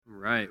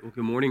right. Well,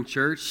 good morning,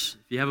 church.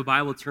 If you have a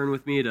Bible, turn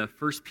with me to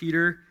 1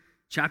 Peter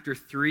chapter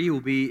 3. We'll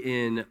be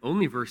in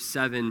only verse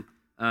 7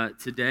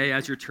 today.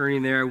 As you're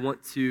turning there, I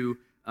want to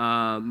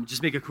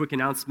just make a quick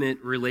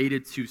announcement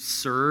related to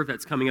Serve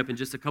that's coming up in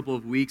just a couple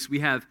of weeks. We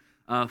have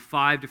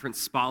 5 different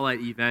spotlight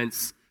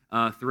events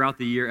throughout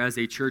the year as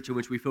a church in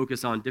which we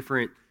focus on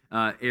different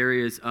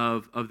areas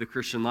of the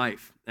Christian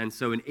life. And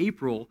so in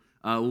April,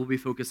 we'll be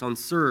focused on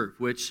Serve,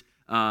 which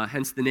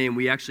hence the name.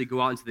 We actually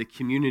go out into the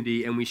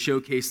community and we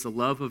showcase the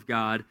love of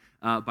God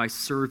by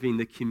serving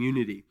the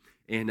community.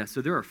 And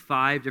so there are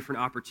 5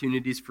 different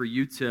opportunities for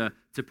you to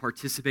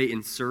participate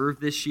and serve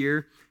this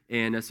year.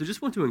 And so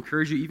just want to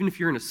encourage you, even if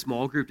you're in a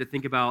small group, to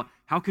think about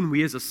how can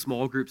we as a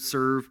small group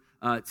serve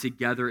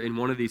together in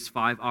one of these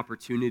 5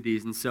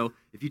 opportunities. And so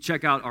if you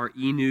check out our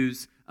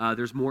e-news,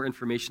 there's more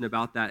information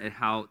about that and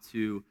how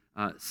to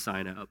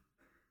sign up.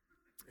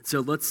 So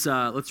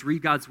let's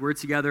read God's word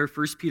together.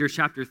 1 Peter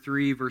chapter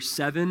 3, verse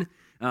 7.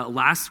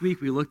 Last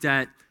week we looked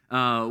at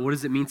what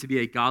does it mean to be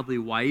a godly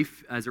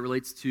wife as it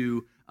relates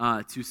to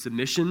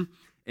submission.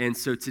 And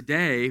so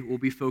today we'll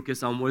be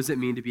focused on what does it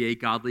mean to be a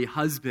godly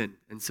husband.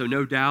 And so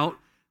no doubt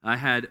I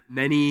had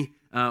many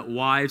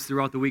wives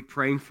throughout the week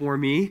praying for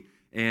me,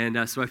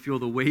 and so I feel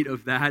the weight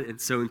of that, and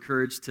so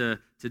encouraged to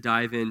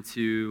dive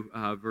into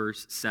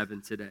verse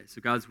 7 today. So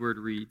God's word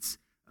reads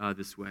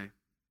this way.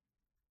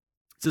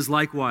 It says,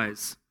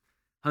 likewise,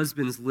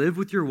 husbands, live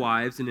with your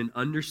wives in an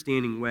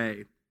understanding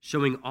way,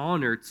 showing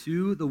honor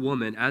to the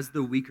woman as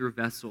the weaker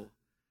vessel,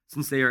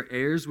 since they are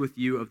heirs with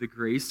you of the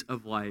grace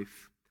of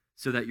life,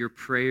 so that your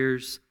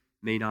prayers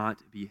may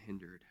not be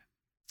hindered.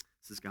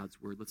 This is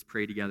God's word. Let's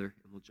pray together,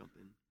 and we'll jump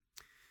in.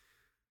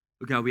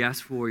 Oh God, we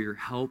ask for your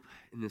help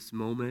in this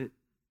moment.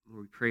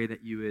 Lord, we pray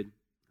that you would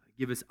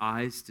give us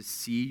eyes to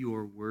see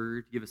your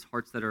word, give us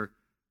hearts that are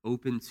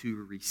open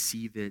to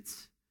receive it.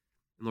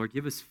 And Lord,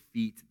 give us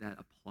feet that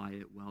apply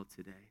it well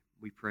today.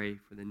 We pray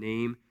for the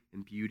name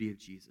and beauty of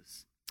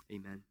Jesus.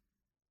 Amen.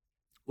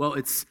 Well,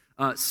 it's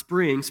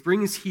spring.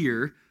 Spring is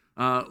here,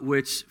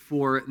 which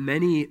for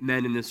many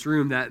men in this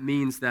room, that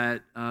means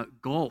that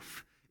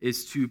golf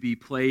is to be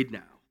played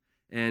now.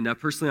 And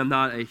personally, I'm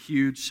not a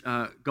huge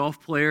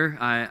golf player.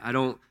 I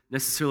don't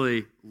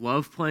necessarily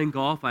love playing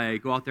golf. I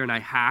go out there and I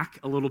hack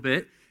a little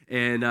bit,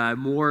 and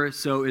more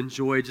so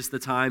enjoy just the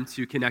time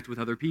to connect with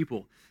other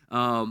people.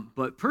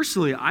 But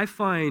personally, I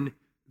find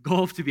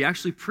golf to be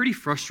actually pretty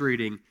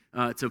frustrating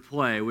to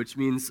play, which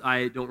means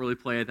I don't really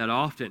play it that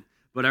often.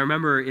 But I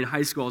remember in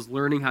high school, I was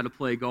learning how to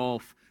play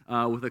golf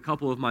with a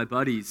couple of my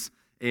buddies,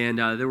 and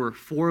there were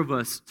 4 of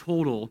us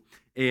total.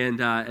 And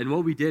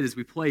what we did is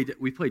we played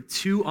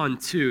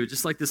 2-on-2,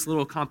 just like this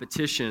little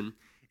competition.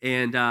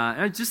 And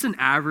I'm just an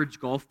average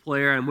golf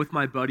player. I'm with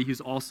my buddy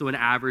who's also an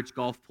average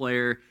golf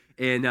player,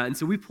 and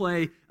so we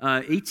play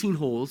 18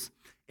 holes.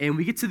 And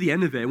we get to the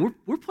end of it, and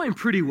we're playing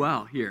pretty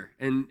well here.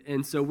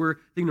 And so we're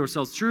thinking to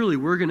ourselves, surely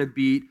we're going to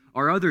beat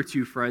our other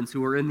 2 friends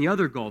who are in the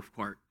other golf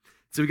cart.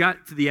 So we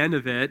got to the end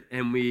of it,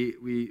 and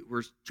we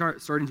were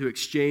starting to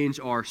exchange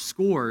our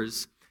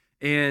scores.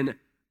 And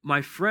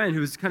my friend,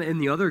 who was kind of in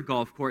the other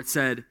golf court,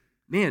 said,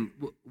 man,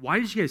 why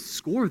did you guys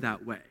score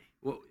that way?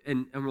 Well,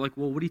 and we're like,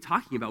 well, what are you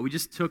talking about? We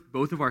just took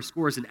both of our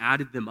scores and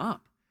added them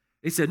up.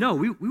 They said, no,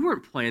 we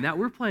weren't playing that.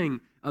 We're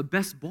playing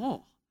best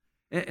ball.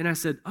 And I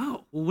said,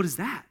 oh, well, what is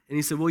that? And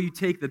he said, well, you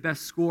take the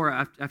best score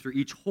after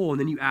each hole, and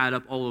then you add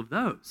up all of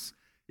those.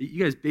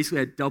 You guys basically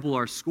had double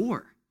our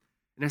score.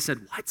 And I said,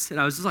 what? And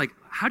I was just like,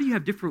 how do you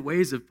have different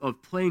ways of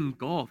playing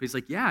golf? He's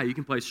like, yeah, you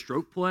can play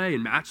stroke play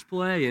and match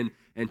play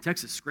and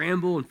Texas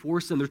Scramble and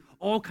foursome. There's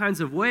all kinds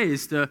of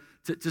ways to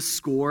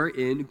score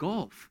in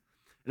golf.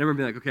 And I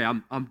remember being like,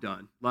 okay, I'm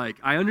done. Like,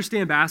 I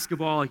understand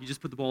basketball. Like, you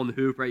just put the ball in the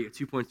hoop, right? You get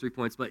 2 points, 3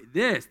 points. But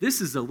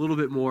this is a little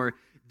bit more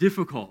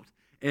difficult.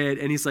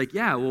 And he's like,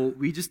 yeah, well,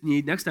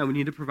 next time we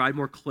need to provide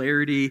more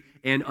clarity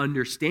and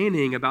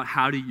understanding about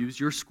how to use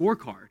your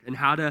scorecard and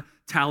how to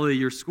tally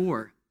your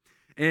score.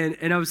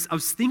 And I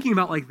was thinking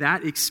about like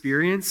that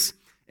experience,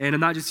 and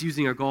I'm not just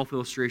using a golf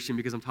illustration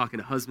because I'm talking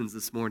to husbands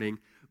this morning,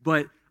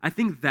 but I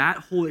think that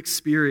whole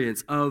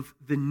experience of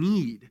the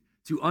need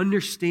to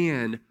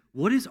understand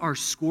what is our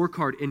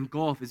scorecard in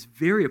golf is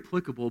very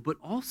applicable, but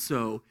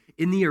also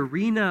in the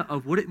arena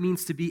of what it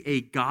means to be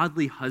a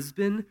godly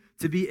husband,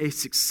 to be a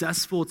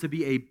successful, to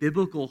be a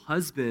biblical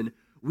husband.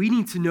 We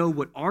need to know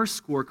what our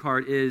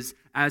scorecard is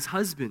as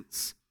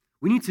husbands.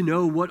 We need to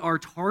know what our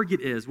target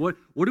is. What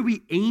are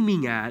we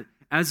aiming at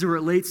as it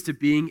relates to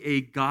being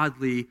a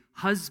godly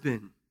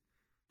husband?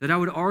 That I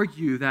would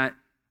argue that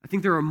I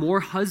think there are more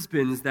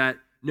husbands that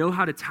know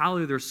how to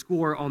tally their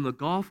score on the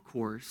golf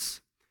course,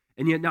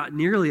 and yet not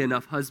nearly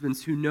enough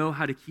husbands who know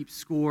how to keep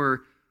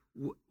score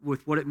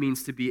with what it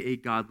means to be a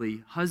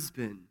godly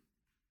husband.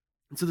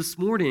 And so this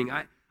morning,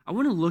 I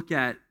want to look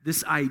at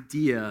this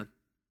idea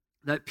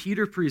that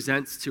Peter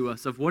presents to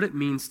us of what it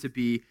means to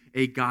be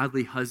a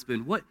godly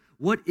husband.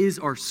 What is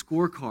our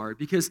scorecard?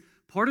 Because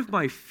part of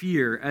my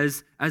fear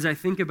as I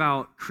think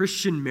about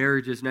Christian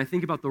marriages and I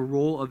think about the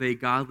role of a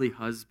godly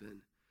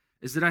husband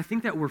is that I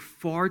think that we're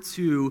far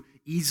too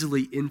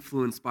easily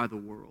influenced by the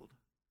world.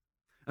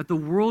 that the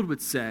world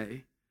would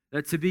say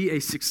that to be a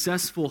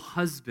successful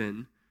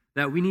husband,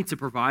 that we need to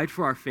provide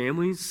for our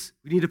families,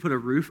 we need to put a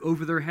roof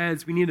over their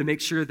heads, we need to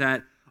make sure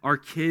that our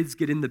kids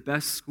get in the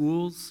best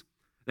schools,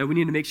 that we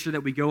need to make sure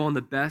that we go on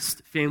the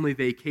best family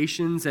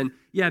vacations, and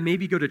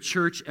maybe go to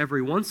church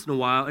every once in a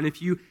while. And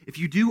if you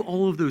do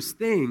all of those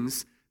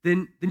things,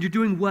 then you're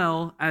doing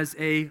well as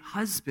a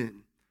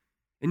husband.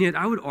 And yet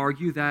I would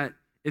argue that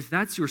if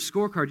that's your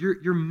scorecard,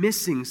 you're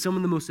missing some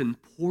of the most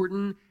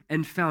important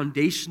and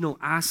foundational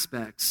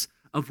aspects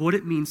of what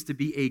it means to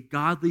be a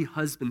godly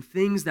husband,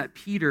 things that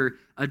Peter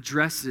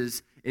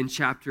addresses in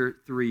chapter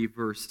 3,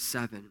 verse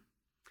 7.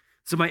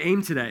 So my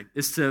aim today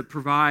is to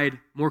provide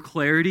more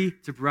clarity,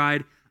 to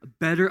provide a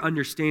better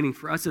understanding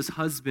for us as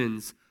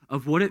husbands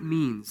of what it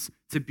means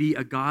to be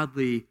a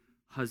godly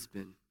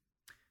husband.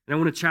 And I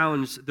want to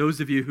challenge those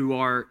of you who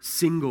are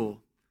single,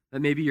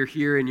 that maybe you're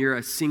here and you're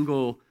a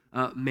single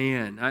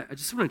man. I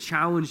just want to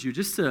challenge you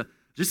just to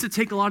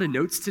take a lot of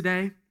notes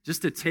today,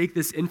 just to take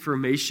this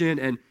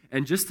information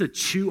and just to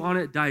chew on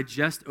it,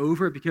 digest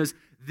over it, because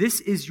this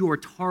is your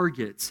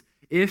target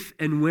if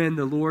and when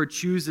the Lord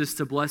chooses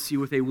to bless you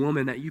with a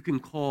woman that you can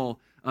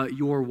call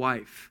your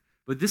wife.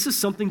 But this is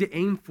something to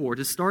aim for,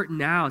 to start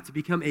now, to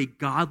become a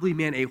godly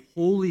man, a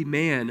holy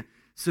man,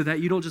 so that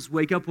you don't just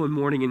wake up one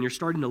morning and you're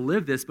starting to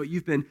live this, but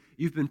you've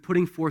been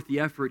putting forth the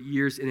effort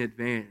years in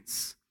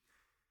advance.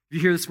 If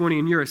you're here this morning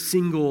and you're a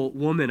single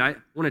woman, I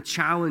want to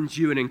challenge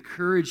you and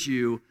encourage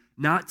you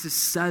not to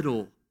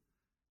settle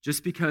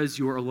just because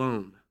you're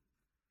alone.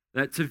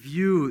 That to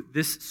view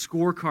this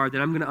scorecard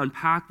that I'm going to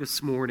unpack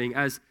this morning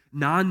as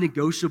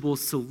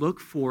non-negotiables to look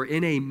for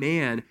in a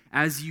man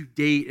as you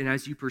date and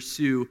as you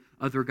pursue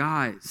other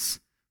guys.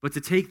 But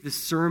to take this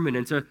sermon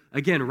and to,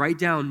 again, write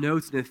down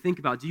notes and to think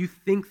about, do you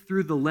think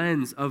through the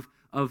lens of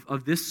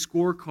this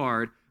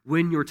scorecard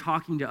when you're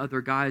talking to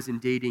other guys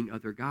and dating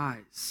other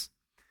guys?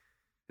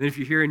 And if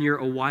you're here and you're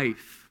a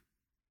wife,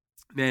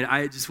 man,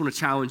 I just want to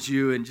challenge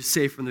you and just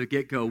say from the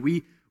get-go,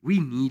 we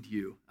need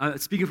you.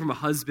 Speaking from a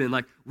husband,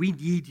 we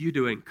need you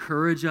to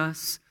encourage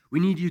us. We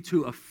need you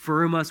to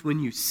affirm us when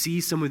you see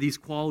some of these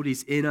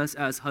qualities in us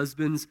as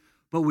husbands,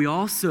 but we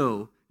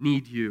also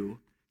need you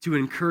to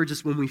encourage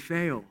us when we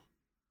fail.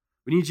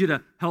 We need you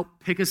to help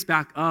pick us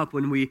back up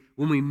when we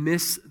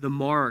miss the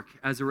mark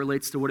as it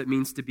relates to what it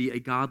means to be a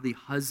godly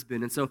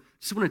husband. And so I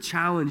just want to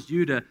challenge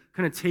you to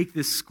kind of take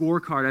this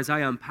scorecard as I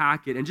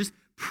unpack it and just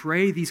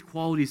pray these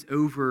qualities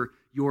over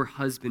your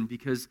husband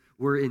because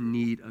we're in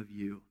need of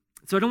you.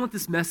 So I don't want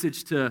this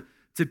message to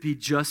be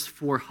just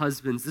for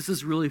husbands. This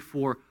is really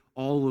for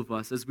all of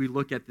us as we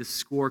look at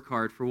this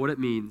scorecard for what it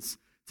means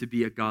to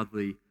be a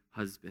godly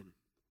husband.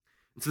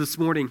 And so this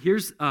morning,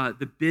 here's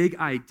the big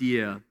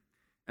idea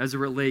as it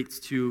relates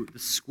to the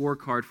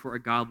scorecard for a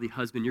godly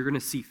husband. You're going to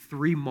see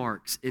 3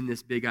 marks in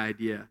this big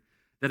idea.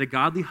 That a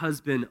godly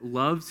husband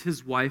loves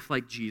his wife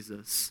like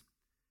Jesus,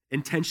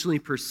 intentionally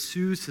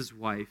pursues his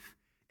wife,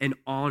 and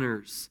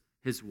honors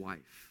his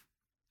wife.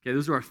 Okay,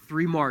 those are our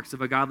 3 marks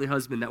of a godly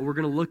husband that we're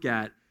going to look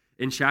at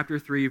in chapter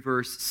 3,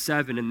 verse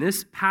 7. And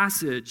this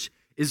passage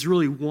is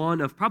really one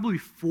of probably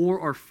 4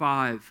 or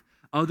 5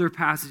 other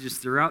passages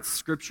throughout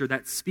Scripture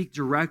that speak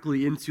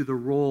directly into the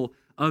role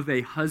of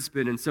a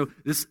husband. And so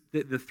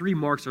the 3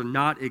 marks are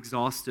not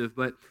exhaustive,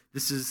 but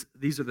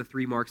these are the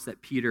 3 marks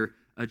that Peter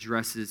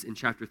addresses in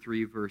chapter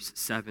 3, verse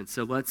 7.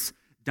 So let's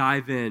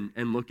dive in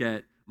and look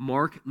at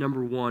mark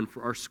number 1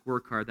 for our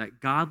scorecard, that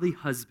godly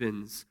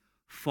husbands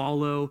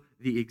follow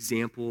the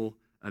example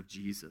of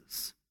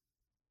Jesus.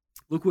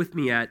 Look with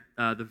me at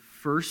the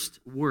first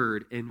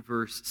word in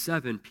verse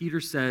 7.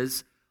 Peter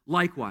says,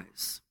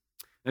 likewise.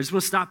 I just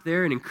want to stop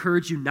there and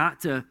encourage you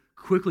not to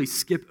quickly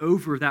skip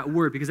over that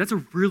word because that's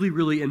a really,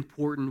 really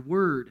important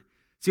word.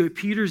 See, what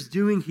Peter's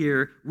doing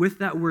here with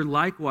that word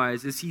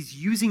likewise is he's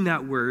using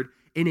that word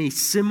in a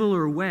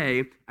similar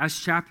way as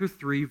chapter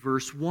 3,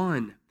 verse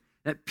 1.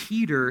 That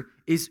Peter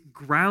is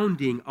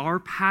grounding our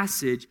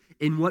passage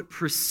in what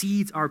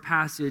precedes our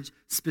passage,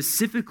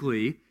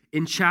 specifically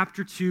in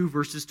chapter 2,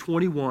 verses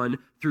 21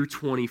 through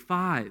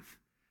 25.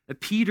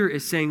 That Peter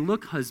is saying,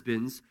 look,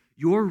 husbands,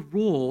 your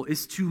role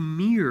is to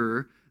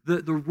mirror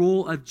the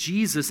role of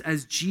Jesus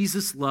as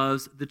Jesus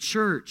loves the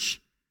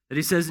church. That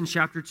he says in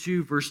chapter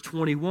 2, verse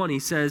 21, he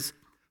says,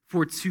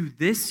 for to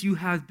this you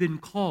have been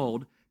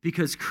called,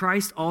 because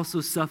Christ also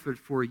suffered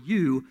for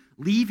you,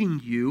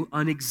 leaving you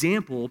an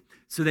example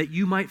so that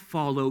you might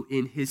follow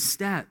in his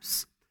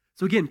steps.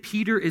 So again,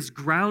 Peter is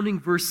grounding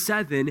verse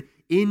 7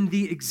 in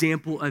the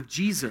example of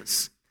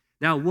Jesus.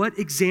 Now, what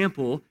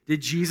example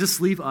did Jesus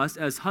leave us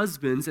as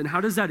husbands, and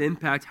how does that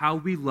impact how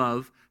we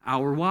love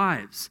our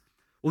wives?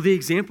 Well, the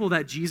example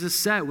that Jesus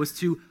set was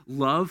to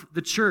love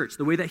the church.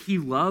 The way that he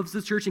loves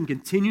the church and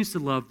continues to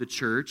love the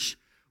church,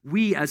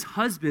 we as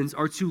husbands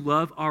are to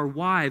love our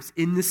wives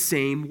in the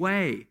same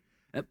way.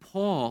 That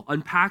Paul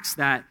unpacks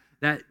that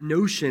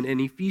notion in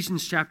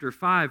Ephesians chapter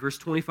 5, verse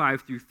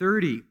 25 through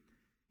 30.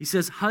 He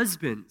says,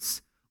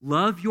 husbands,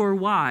 love your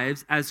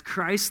wives as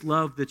Christ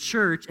loved the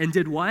church and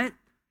did what?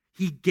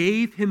 He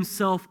gave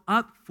himself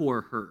up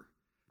for her.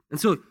 And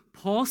so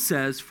Paul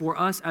says for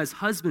us as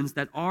husbands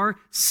that our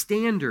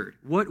standard,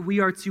 what we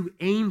are to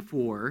aim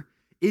for,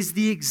 is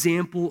the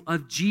example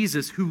of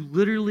Jesus, who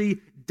literally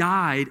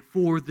died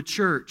for the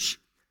church.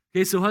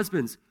 Okay, so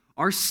husbands,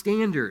 our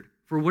standard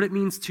for what it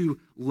means to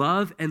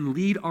love and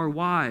lead our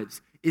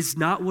wives is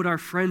not what our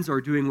friends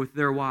are doing with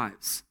their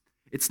wives.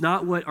 It's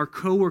not what our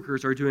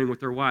coworkers are doing with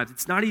their wives.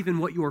 It's not even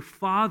what your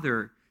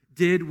father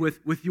did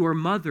with your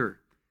mother.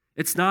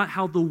 It's not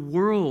how the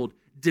world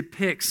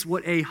depicts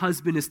what a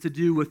husband is to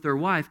do with their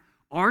wife.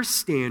 Our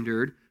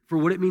standard for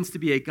what it means to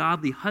be a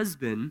godly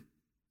husband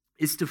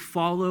is to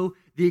follow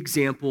the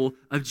example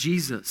of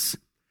Jesus.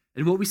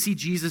 And what we see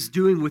Jesus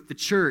doing with the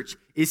church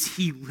is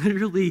he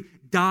literally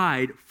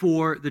died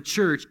for the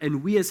church,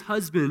 and we as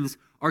husbands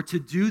are to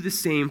do the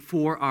same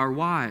for our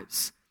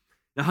wives.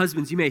 Now,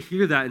 husbands, you may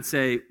hear that and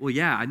say, well,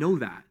 yeah, I know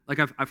that. Like,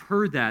 I've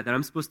heard that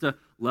I'm supposed to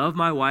love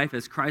my wife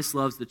as Christ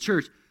loves the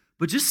church.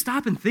 But just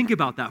stop and think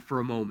about that for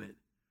a moment.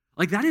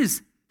 Like, that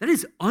is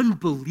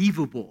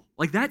unbelievable.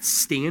 Like, that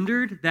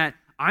standard that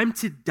I'm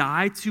to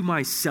die to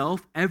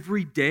myself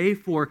every day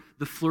for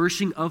the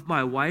flourishing of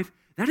my wife,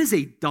 that is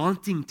a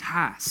daunting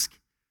task.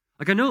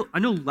 Like, I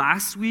know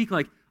last week,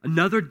 like,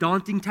 another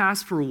daunting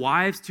task for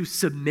wives to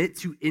submit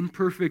to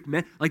imperfect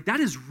men. Like, that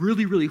is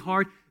really, really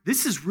hard.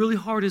 This is really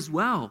hard as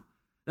well.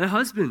 That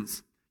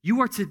husbands,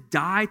 you are to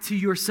die to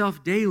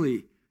yourself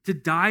daily, to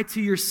die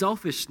to your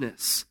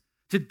selfishness,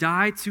 to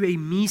die to a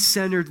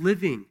me-centered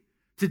living,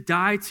 to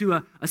die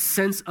to a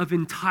sense of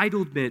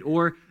entitlement,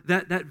 or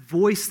that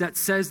voice that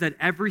says that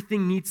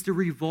everything needs to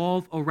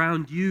revolve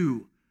around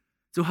you.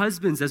 So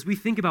husbands, as we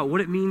think about what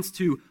it means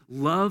to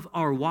love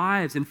our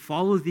wives and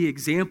follow the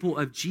example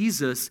of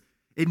Jesus,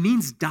 it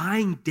means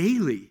dying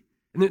daily.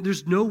 And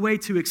there's no way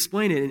to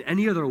explain it in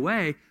any other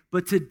way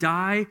but to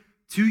die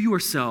to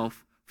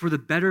yourself for the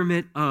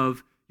betterment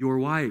of your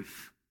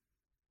wife.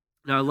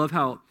 Now, I love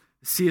how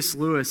C.S.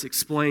 Lewis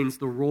explains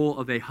the role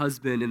of a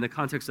husband in the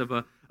context of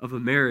a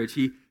marriage.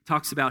 He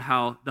talks about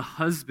how the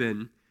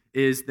husband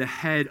is the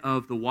head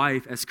of the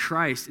wife as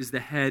Christ is the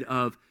head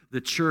of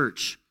the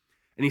church.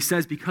 And he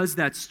says because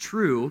that's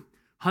true,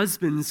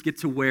 husbands get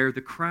to wear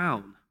the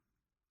crown.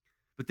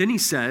 But then he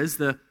says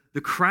the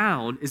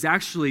crown is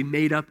actually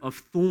made up of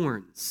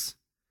thorns.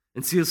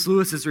 And C.S.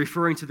 Lewis is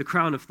referring to the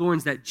crown of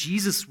thorns that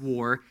Jesus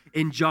wore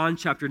in John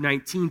chapter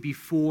 19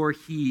 before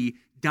he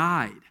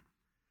died.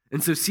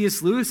 And so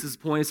C.S. Lewis's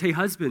point is, hey,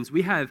 husbands,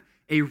 we have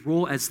a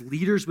role as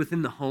leaders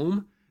within the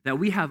home, that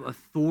we have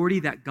authority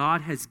that God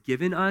has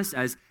given us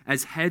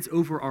as heads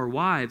over our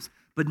wives,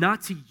 but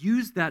not to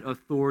use that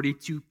authority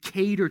to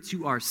cater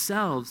to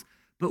ourselves,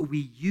 but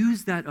we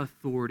use that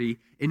authority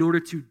in order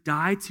to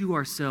die to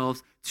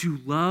ourselves, to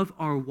love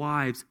our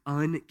wives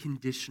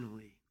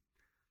unconditionally.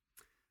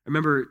 I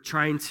remember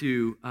trying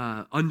to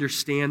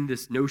understand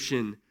this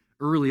notion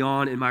early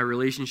on in my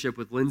relationship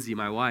with Lindsay,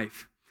 my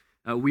wife.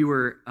 We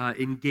were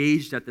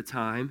engaged at the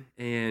time,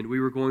 and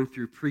we were going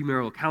through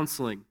premarital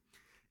counseling.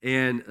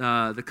 And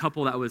the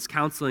couple that was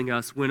counseling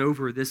us went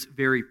over this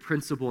very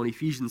principle in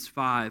Ephesians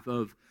 5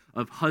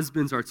 of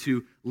husbands are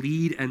to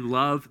lead and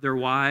love their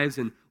wives,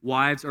 and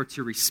wives are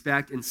to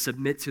respect and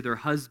submit to their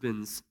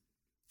husbands.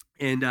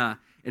 And I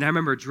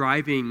remember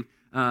driving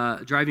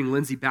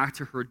Lindsay back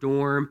to her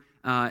dorm,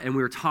 and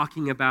we were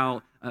talking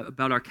about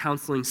our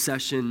counseling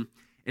session.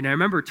 And I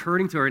remember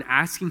turning to her and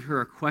asking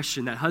her a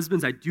question that,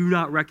 husbands, I do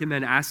not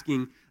recommend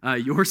asking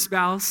your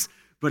spouse,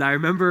 but I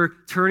remember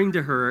turning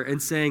to her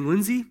and saying,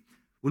 Lindsay,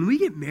 when we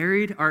get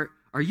married, are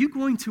you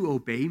going to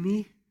obey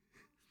me?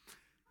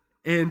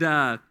 And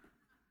there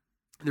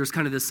was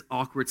kind of this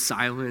awkward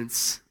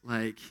silence,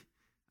 like,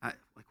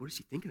 what is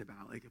she thinking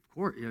about? Like, of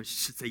course, she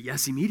should say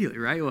yes immediately,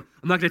 right? Well,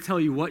 I'm not going to tell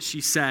you what she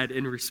said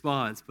in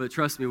response, but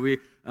trust me, we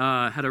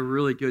had a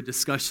really good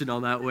discussion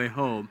on that way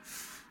home,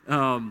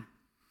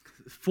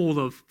 full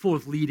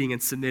of leading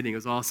and submitting. It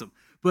was awesome.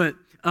 But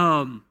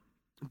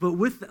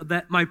with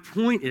that, my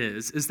point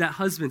is that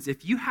husbands,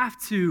 if you have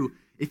to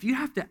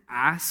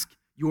ask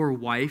your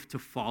wife to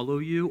follow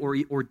you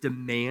or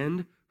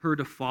demand her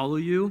to follow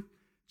you,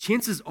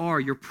 chances are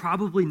you're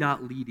probably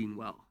not leading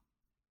well.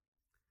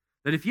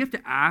 That if you have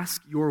to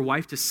ask your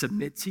wife to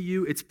submit to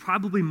you, it's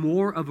probably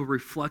more of a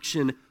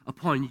reflection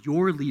upon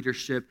your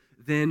leadership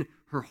than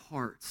her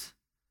heart.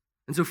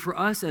 And so for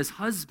us as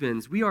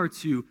husbands, we are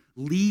to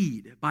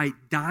lead by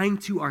dying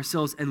to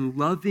ourselves and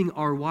loving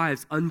our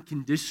wives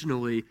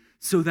unconditionally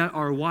so that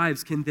our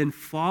wives can then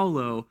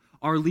follow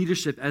our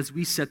leadership as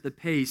we set the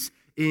pace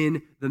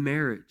in the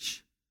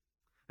marriage.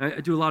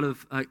 I do a lot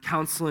of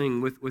counseling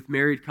with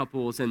married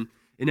couples, and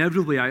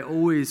inevitably I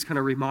always kind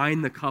of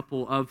remind the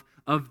couple of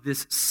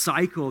this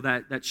cycle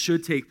that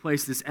should take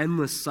place, this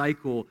endless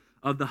cycle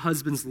of the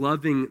husbands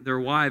loving their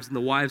wives and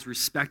the wives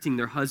respecting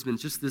their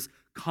husbands, just this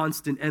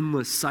constant,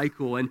 endless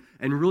cycle. And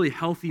really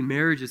healthy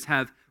marriages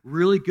have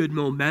really good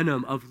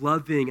momentum of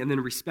loving and then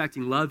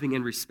respecting, loving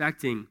and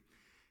respecting.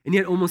 And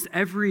yet almost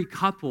every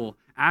couple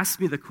asks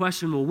me the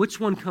question, well, which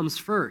one comes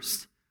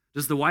first?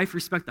 Does the wife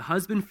respect the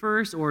husband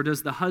first, or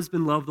does the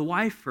husband love the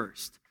wife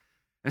first?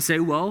 I say,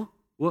 well,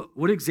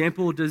 what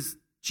example does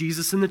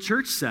Jesus and the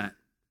church set?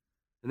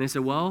 And they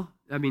said, well,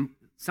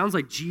 sounds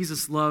like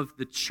Jesus loved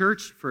the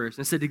church first.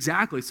 And I said,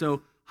 exactly.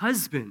 So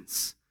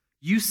husbands,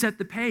 you set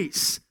the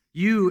pace.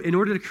 You, in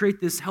order to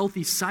create this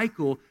healthy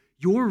cycle,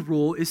 your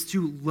role is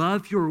to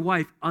love your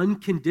wife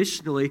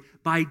unconditionally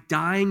by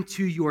dying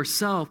to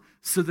yourself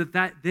so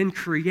that then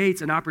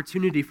creates an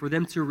opportunity for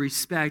them to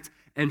respect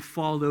and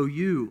follow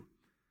you.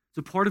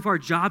 So part of our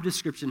job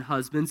description,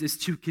 husbands, is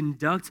to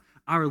conduct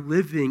our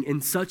living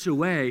in such a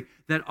way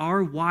that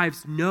our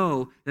wives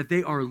know that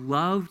they are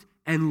loved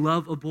and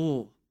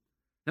lovable,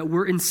 that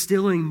we're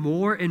instilling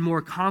more and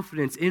more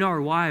confidence in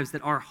our wives,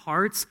 that our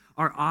hearts,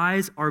 our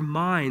eyes, our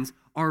minds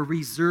are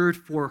reserved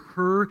for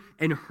her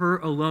and her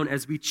alone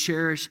as we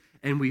cherish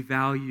and we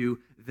value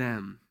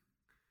them.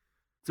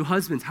 So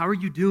husbands, how are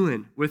you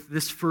doing with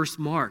this first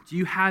mark? Do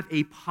you have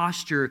a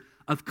posture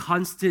of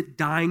constant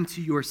dying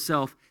to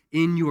yourself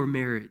in your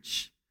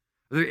marriage?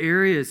 Are there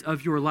areas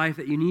of your life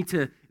that you need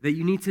to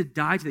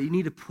die to, that you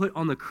need to put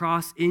on the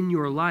cross in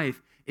your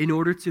life in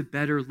order to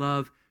better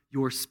love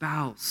your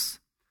spouse?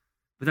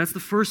 But that's the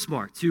first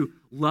mark, to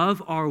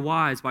love our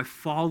wives by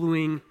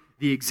following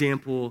the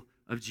example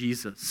of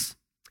Jesus.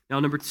 Now,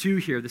 number 2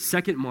 here, the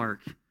second mark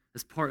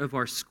as part of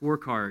our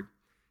scorecard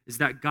is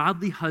that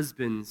godly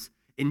husbands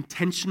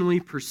intentionally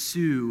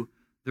pursue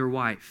their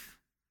wife.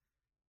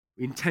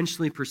 We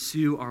intentionally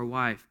pursue our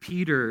wife.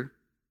 Peter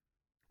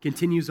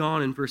continues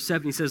on in verse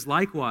 7. He says,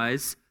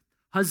 likewise,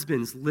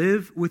 husbands,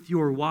 live with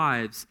your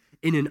wives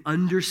in an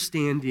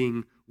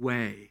understanding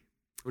way.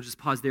 We'll just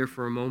pause there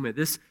for a moment.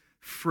 This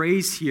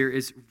phrase here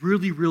is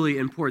really, really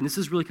important. This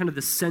is really kind of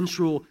the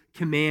central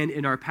command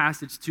in our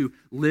passage, to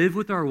live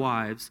with our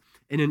wives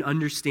in an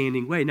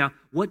understanding way. Now,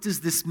 what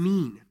does this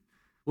mean?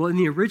 Well, in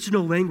the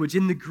original language,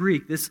 in the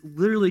Greek, this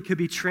literally could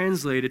be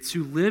translated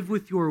to live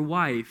with your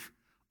wife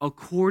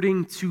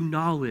according to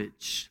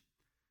knowledge.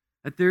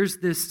 That there's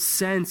this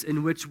sense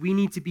in which we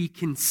need to be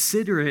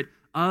considerate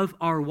of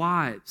our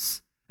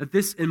wives. That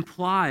this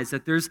implies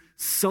that there's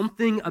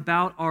something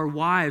about our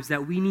wives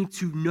that we need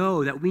to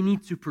know, that we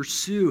need to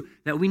pursue,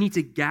 that we need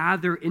to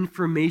gather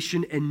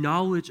information and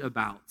knowledge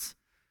about.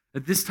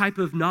 That this type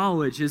of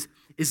knowledge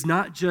is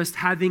not just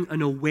having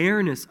an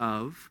awareness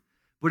of,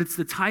 but it's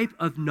the type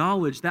of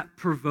knowledge that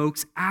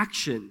provokes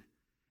action.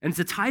 And it's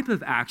a type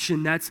of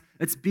action that's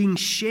being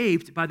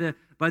shaped by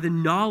the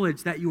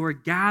knowledge that you are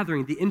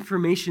gathering, the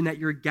information that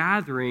you're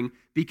gathering,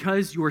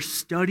 because you're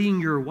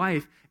studying your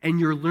wife and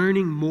you're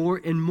learning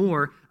more and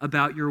more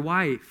about your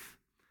wife.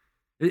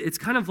 It's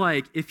kind of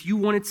like if you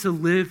wanted to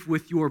live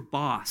with your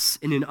boss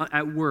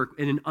at work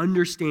in an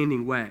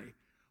understanding way,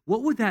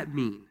 what would that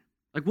mean?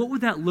 Like, what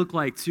would that look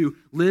like to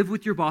live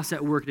with your boss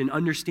at work in an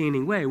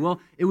understanding way?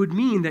 Well, it would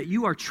mean that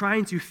you are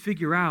trying to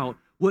figure out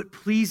what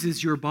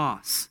pleases your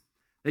boss,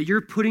 that you're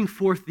putting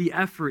forth the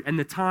effort and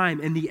the time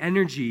and the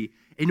energy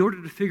in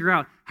order to figure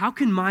out, how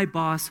can my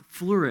boss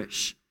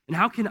flourish? And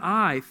how can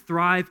I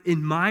thrive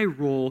in my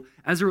role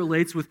as it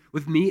relates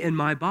with me and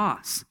my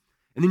boss?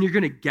 And then you're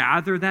going to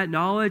gather that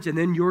knowledge, and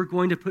then you're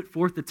going to put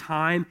forth the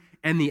time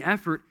and the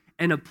effort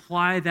and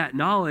apply that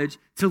knowledge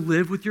to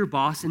live with your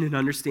boss in an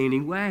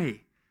understanding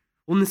way.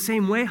 Well, in the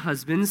same way,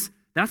 husbands,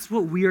 that's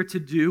what we are to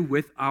do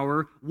with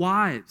our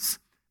wives,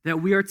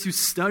 that we are to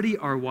study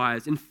our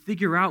wives and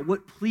figure out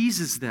what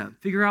pleases them,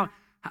 figure out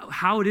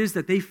how it is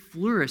that they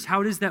flourish,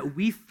 how it is that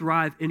we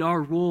thrive in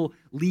our role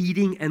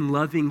leading and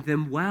loving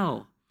them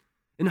well.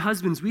 And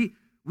husbands, we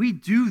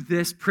do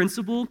this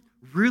principle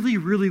really,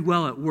 really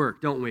well at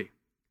work, don't we?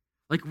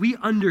 Like, we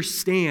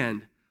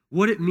understand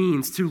what it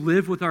means to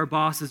live with our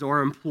bosses or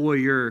our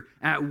employer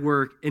at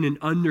work in an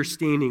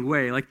understanding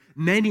way. Like,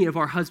 many of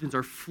our husbands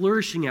are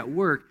flourishing at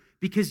work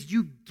because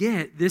you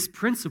get this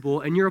principle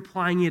and you're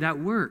applying it at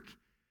work.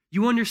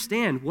 You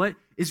understand what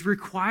is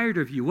required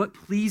of you, what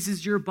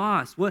pleases your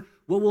boss, what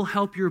will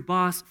help your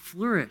boss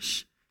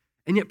flourish.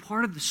 And yet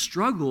part of the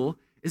struggle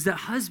is that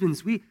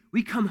husbands, we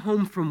come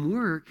home from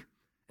work,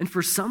 and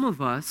for some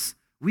of us,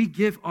 we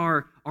give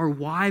our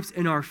wives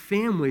and our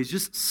families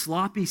just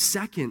sloppy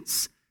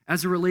seconds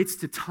as it relates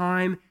to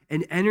time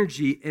and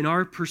energy in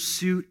our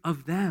pursuit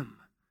of them.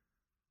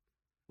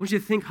 I want you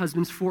to think,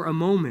 husbands, for a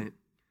moment,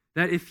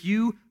 that if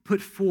you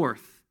put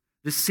forth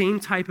the same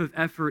type of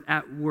effort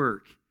at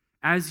work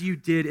as you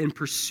did in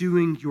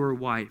pursuing your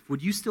wife,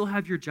 would you still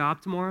have your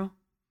job tomorrow?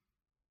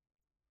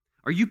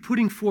 Are you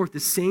putting forth the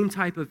same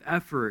type of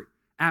effort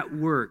at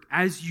work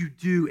as you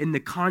do in the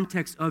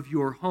context of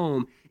your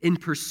home in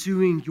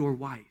pursuing your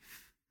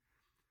wife?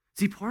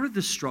 See, part of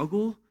the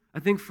struggle, I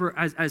think, for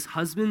as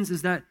husbands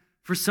is that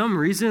for some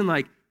reason,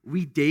 like,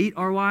 we date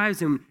our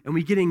wives and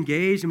we get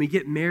engaged and we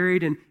get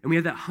married and we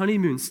have that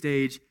honeymoon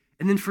stage,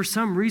 and then for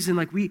some reason,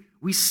 like, we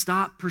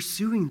stop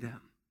pursuing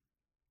them.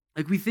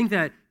 Like, we think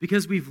that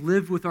because we've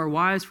lived with our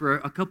wives for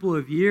a couple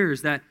of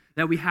years that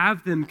we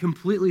have them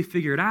completely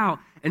figured out,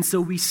 and so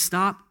we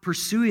stop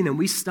pursuing them,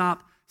 we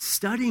stop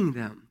studying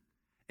them.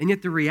 And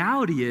yet the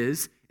reality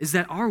is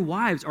that our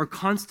wives are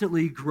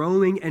constantly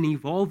growing and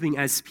evolving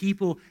as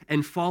people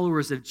and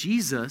followers of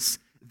Jesus.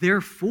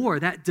 Therefore,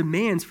 that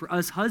demands for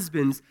us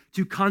husbands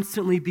to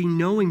constantly be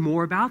knowing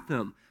more about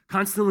them,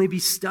 constantly be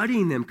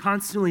studying them,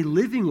 constantly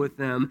living with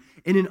them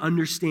in an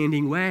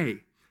understanding way.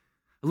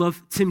 I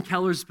love Tim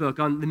Keller's book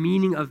on the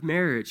meaning of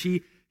marriage.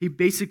 He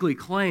basically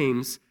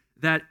claims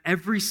that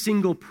every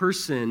single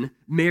person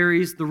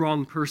marries the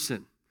wrong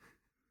person.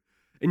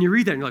 And you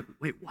read that and you're like,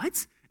 wait,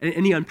 what?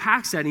 And he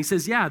unpacks that and he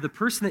says, yeah, the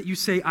person that you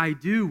say I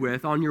do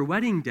with on your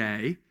wedding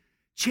day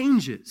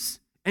changes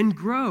and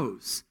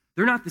grows.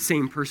 They're not the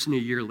same person a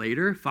year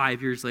later,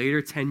 5 years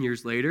later, 10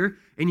 years later.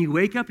 And you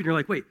wake up and you're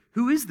like, wait,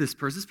 who is this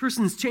person? This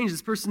person's changed.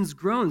 This person's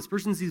grown. This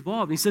person's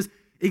evolved. And he says,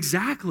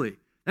 exactly.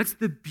 That's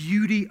the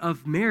beauty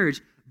of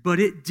marriage, but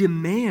it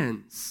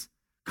demands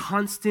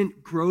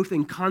constant growth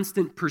and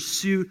constant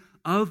pursuit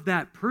of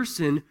that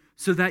person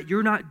so that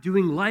you're not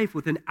doing life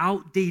with an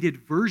outdated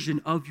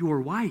version of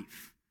your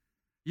wife.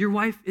 Your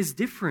wife is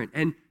different,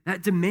 and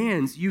that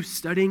demands you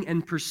studying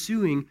and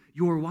pursuing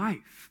your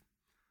wife.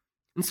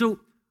 And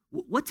so,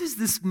 what does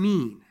this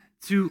mean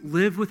to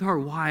live with our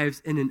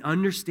wives in an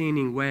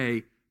understanding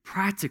way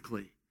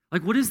practically?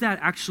 Like, what does that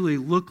actually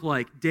look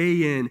like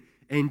day in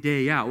and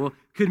day out? Well,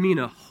 it could mean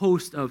a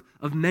host of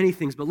many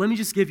things, but let me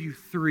just give you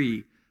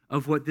three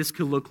of what this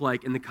could look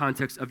like in the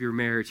context of your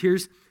marriage.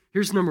 Here's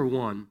number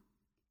one,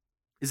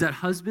 is that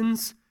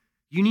husbands,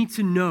 you need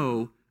to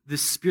know the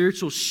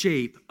spiritual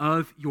shape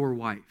of your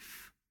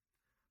wife.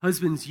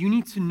 Husbands, you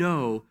need to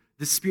know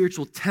the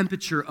spiritual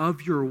temperature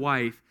of your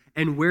wife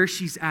and where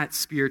she's at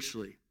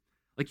spiritually.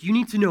 Like, you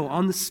need to know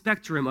on the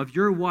spectrum of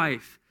your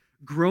wife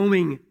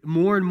growing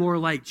more and more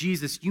like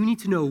Jesus, you need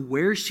to know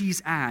where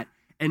she's at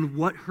and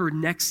what her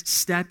next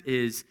step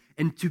is,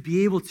 and to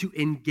be able to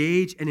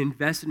engage and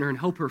invest in her and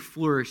help her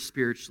flourish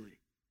spiritually.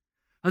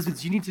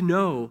 Husbands, you need to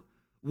know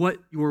what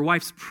your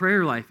wife's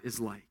prayer life is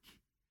like.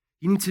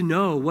 You need to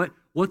know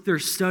what they're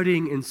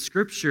studying in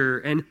Scripture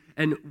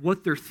and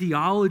what their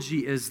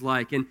theology is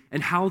like and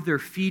how they're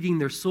feeding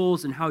their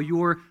souls and how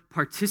you're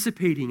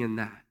participating in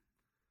that.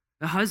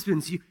 The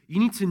husbands, you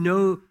need to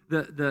know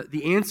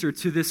the answer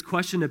to this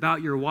question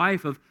about your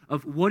wife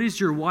of what has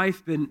your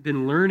wife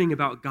been learning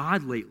about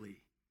God lately.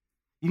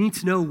 You need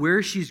to know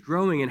where she's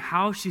growing and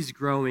how she's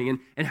growing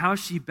and how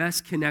she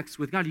best connects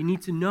with God. You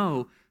need to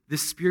know the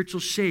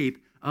spiritual shape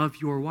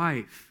of your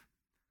wife.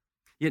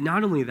 Yet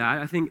not only that,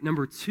 I think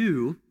number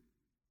two,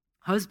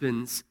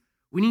 husbands,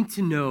 we need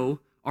to know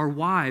our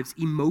wives'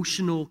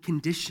 emotional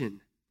condition.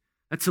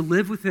 That to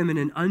live with them in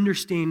an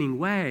understanding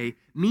way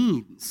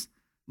means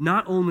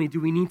not only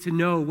do we need to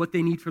know what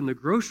they need from the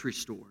grocery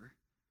store,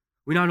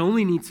 we not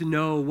only need to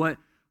know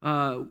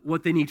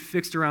what they need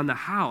fixed around the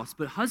house,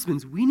 but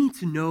husbands, we need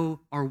to know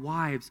our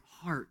wives'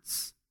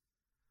 hearts.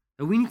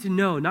 And we need to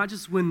know not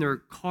just when their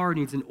car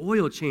needs an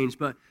oil change,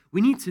 but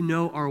we need to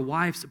know our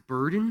wives'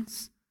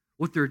 burdens,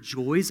 what their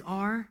joys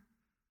are,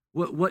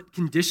 what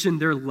condition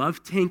their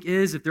love tank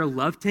is, if their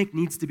love tank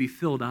needs to be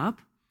filled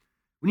up.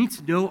 We need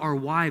to know our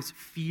wives'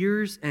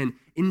 fears and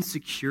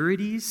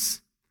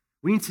insecurities.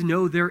 We need to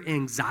know their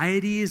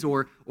anxieties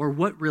or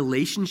what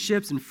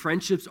relationships and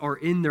friendships are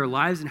in their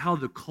lives and how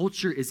the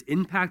culture is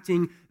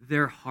impacting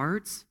their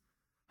hearts.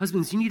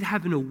 Husbands, you need to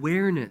have an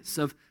awareness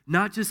of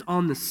not just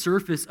on the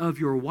surface of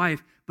your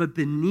wife, but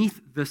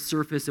beneath the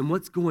surface and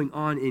what's going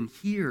on in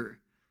here.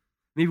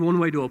 Maybe one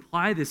way to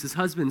apply this is,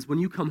 husbands, when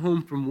you come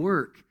home from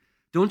work,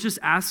 don't just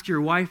ask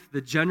your wife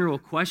the general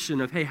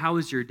question of, hey, how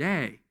was your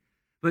day?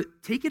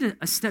 But take it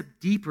a step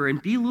deeper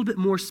and be a little bit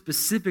more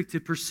specific to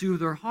pursue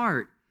their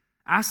heart.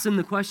 Ask them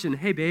the question,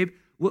 hey, babe,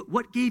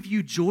 what gave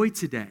you joy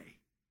today?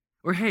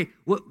 Or, hey,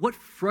 what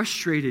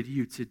frustrated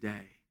you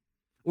today?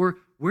 Or,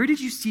 where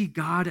did you see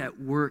God at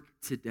work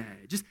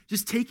today?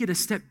 Just take it a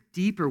step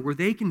deeper where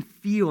they can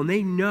feel and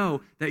they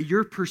know that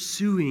you're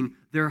pursuing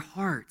their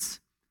hearts.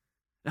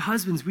 The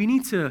husbands, we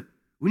need to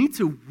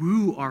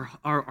woo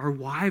our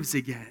wives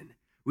again.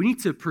 We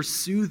need to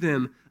pursue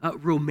them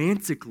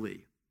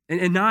romantically.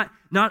 And not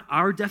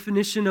our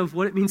definition of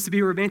what it means to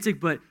be romantic,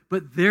 but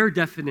their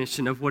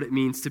definition of what it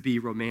means to be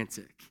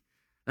romantic.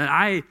 That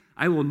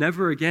I will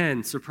never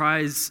again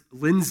surprise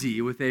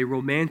Lindsay with a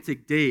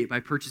romantic date by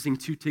purchasing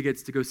 2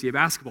 tickets to go see a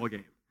basketball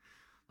game.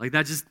 Like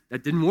that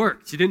didn't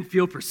work. She didn't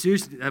feel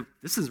pursued.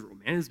 This is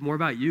romantic. It's more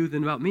about you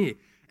than about me.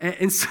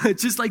 And so it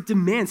just like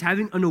demands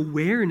having an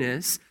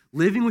awareness,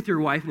 living with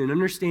your wife in an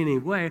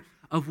understanding way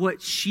of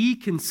what she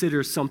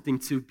considers something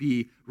to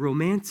be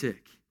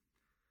romantic.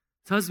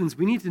 So husbands,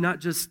 we need to not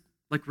just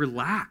like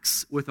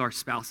relax with our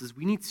spouses.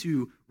 We need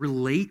to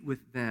relate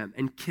with them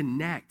and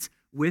connect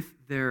with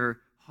their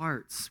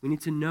hearts. We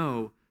need to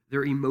know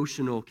their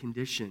emotional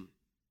condition.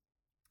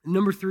 And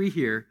number 3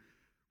 here,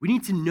 we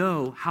need to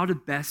know how to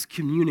best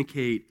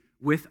communicate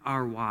with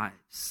our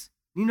wives.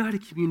 We know how to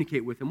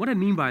communicate with them. What I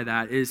mean by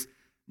that is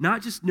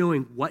not just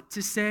knowing what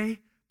to say,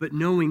 but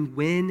knowing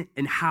when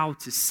and how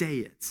to say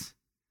it.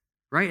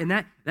 Right? And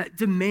that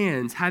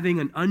demands having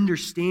an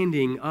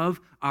understanding of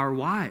our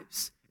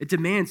wives. It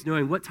demands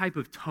knowing what type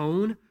of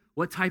tone,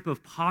 what type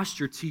of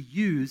posture to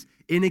use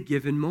in a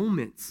given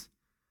moment.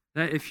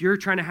 That if you're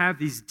trying to have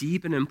these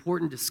deep and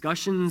important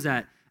discussions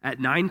at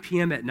 9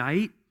 p.m. at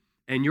night,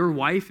 and your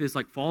wife is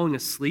like falling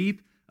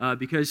asleep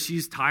because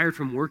she's tired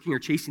from working or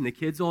chasing the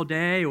kids all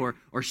day, or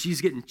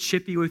she's getting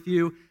chippy with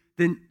you,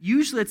 then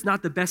usually it's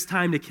not the best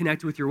time to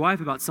connect with your wife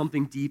about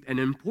something deep and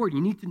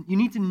important. You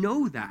need to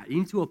know that. You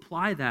need to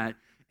apply that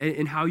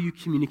in how you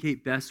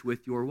communicate best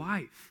with your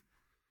wife.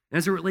 And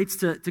as it relates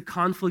to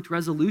conflict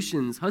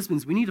resolutions,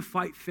 husbands, we need to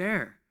fight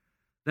fair.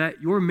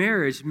 That your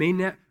marriage may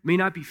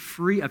not be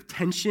free of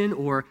tension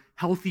or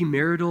healthy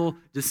marital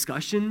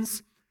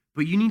discussions,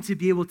 but you need to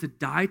be able to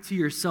die to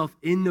yourself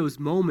in those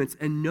moments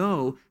and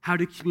know how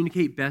to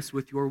communicate best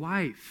with your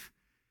wife.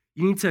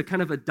 You need to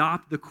kind of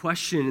adopt the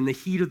question in the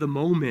heat of the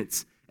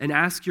moment and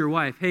ask your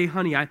wife, hey,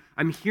 honey,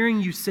 I'm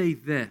hearing you say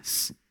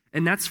this,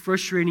 and that's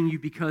frustrating you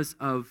because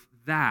of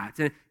that.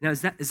 And now,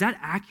 is that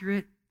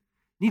accurate?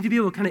 You need to be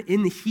able to kind of,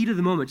 in the heat of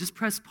the moment, just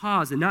press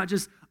pause and not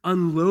just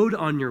unload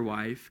on your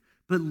wife,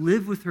 but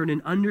live with her in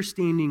an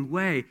understanding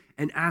way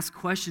and ask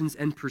questions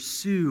and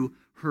pursue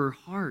her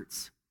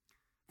heart.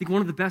 I think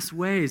one of the best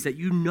ways that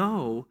you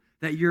know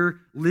that you're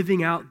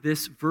living out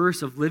this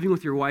verse of living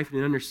with your wife in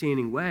an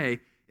understanding way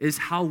is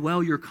how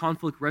well your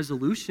conflict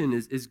resolution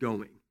is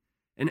going.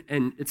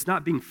 And it's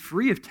not being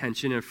free of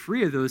tension and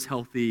free of those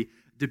healthy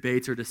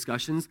debates or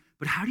discussions,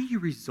 but how do you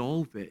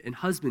resolve it? And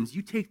husbands,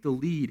 you take the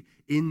lead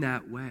in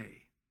that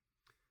way.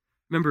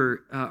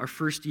 Remember our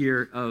first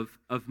year of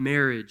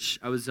marriage,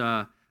 I was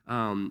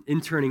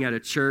interning at a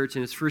church,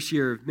 and it's first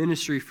year of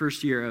ministry,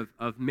 first year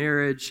of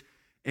marriage,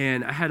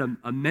 and I had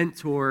a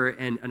mentor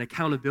and an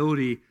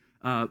accountability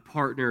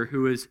partner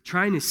who was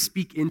trying to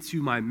speak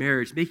into my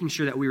marriage, making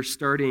sure that we were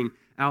starting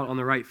out on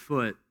the right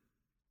foot.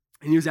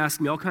 And he was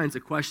asking me all kinds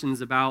of questions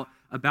about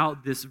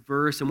this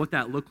verse and what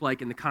that looked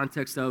like in the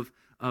context of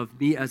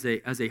me as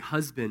a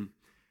husband.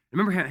 I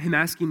remember him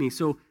asking me,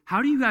 so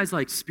how do you guys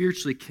like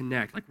spiritually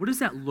connect? Like, what does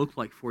that look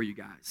like for you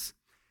guys?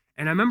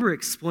 And I remember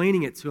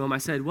explaining it to him. I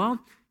said, well,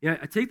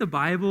 I take the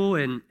Bible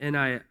and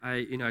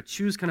I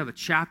choose kind of a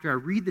chapter. I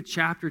read the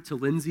chapter to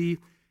Lindsay,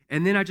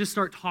 and then I just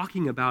start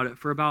talking about it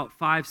for about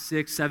 5,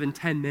 6, 7,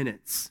 10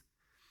 minutes.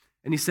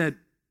 And he said,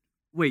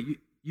 wait,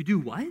 you do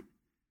what?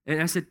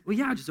 And I said, well,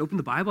 yeah, I just open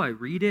the Bible, I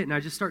read it, and I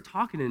just start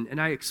talking,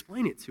 and I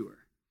explain it to her.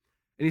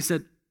 And he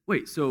said,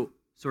 wait, so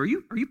are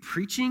you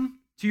preaching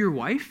to your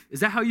wife?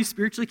 Is that how you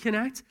spiritually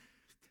connect?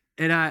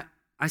 And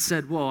I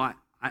said, well,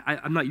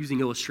 I'm not using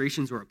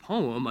illustrations or a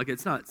poem. Like,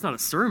 it's not a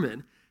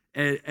sermon.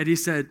 And he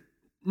said,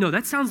 no,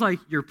 that sounds like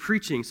you're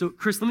preaching. So,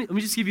 Chris, let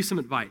me just give you some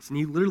advice. And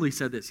he literally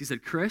said this. He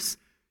said, Chris,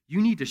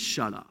 you need to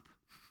shut up.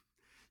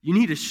 You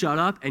need to shut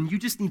up, and you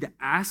just need to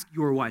ask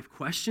your wife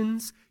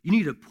questions. You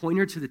need to point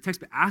her to the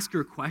text, but ask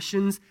her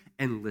questions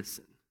and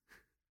listen.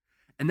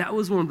 And that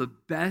was one of the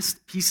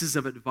best pieces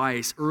of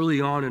advice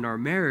early on in our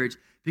marriage,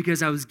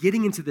 because I was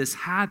getting into this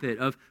habit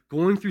of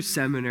going through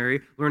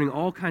seminary, learning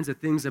all kinds of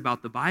things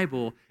about the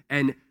Bible,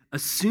 and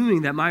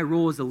assuming that my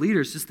role as a leader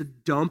is just to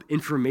dump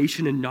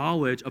information and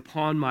knowledge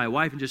upon my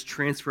wife and just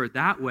transfer it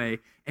that way.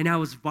 And I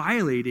was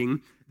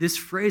violating this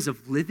phrase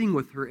of living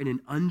with her in an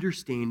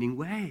understanding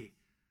way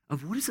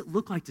of what does it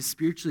look like to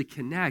spiritually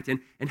connect, and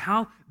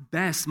how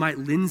best might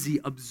Lindsay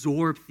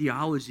absorb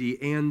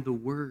theology and the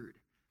Word.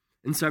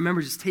 And so I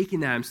remember just taking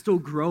that. I'm still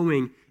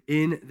growing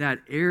in that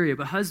area.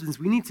 But husbands,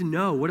 we need to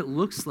know what it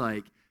looks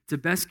like to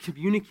best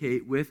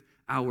communicate with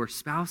our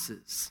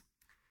spouses.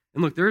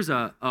 And look, there's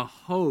a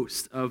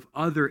host of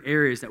other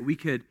areas that we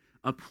could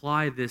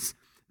apply this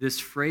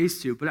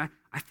phrase to. But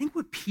I think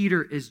what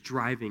Peter is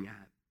driving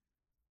at,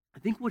 I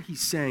think what he's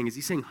saying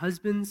is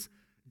husbands,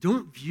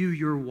 don't view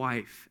your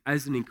wife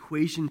as an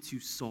equation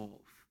to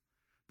solve,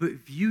 but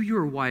view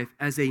your wife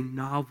as a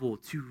novel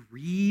to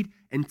read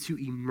and to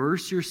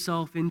immerse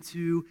yourself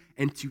into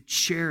and to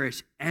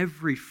cherish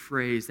every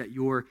phrase that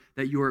you're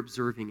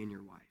observing in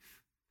your wife.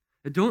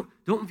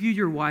 Don't view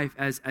your wife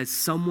as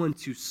someone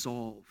to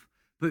solve,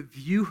 but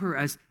view her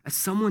as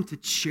someone to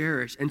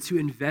cherish and to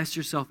invest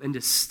yourself and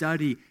to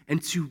study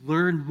and to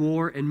learn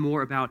more and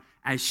more about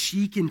as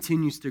she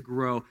continues to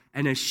grow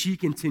and as she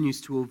continues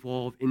to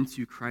evolve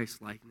into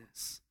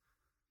Christ-likeness.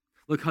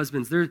 Look,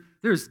 husbands,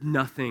 there's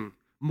nothing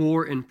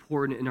more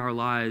important in our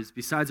lives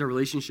besides our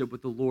relationship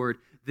with the Lord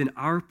than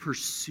our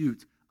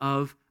pursuit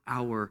of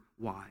our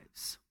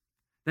wives.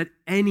 That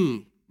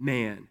any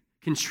man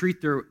can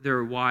treat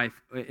their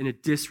wife in a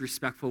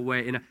disrespectful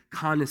way, in a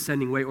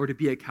condescending way, or to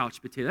be a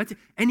couch potato.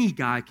 Any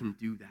guy can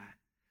do that.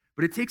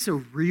 But it takes a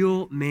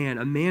real man,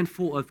 a man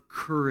full of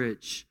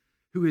courage,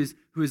 who is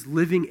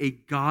living a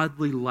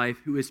godly life,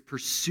 who is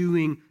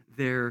pursuing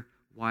their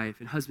wife.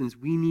 And husbands,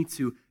 we need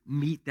to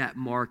meet that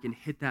mark and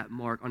hit that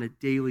mark on a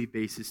daily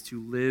basis to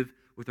live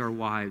with our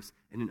wives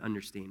in an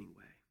understanding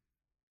way.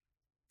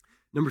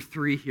 Number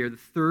 3 here, the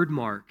third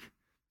mark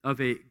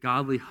of a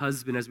godly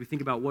husband, as we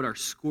think about what our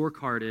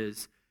scorecard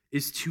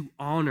is to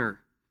honor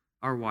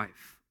our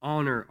wife.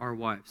 Honor our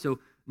wife. So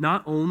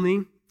not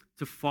only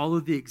to follow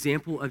the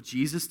example of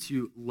Jesus,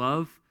 to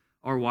love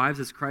our wives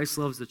as Christ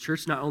loves the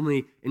church, not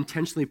only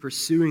intentionally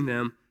pursuing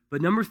them,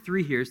 but number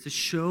 3 here is to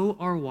show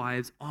our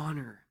wives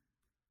honor.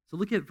 So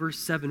look at verse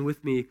 7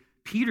 with me.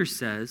 Peter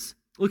says,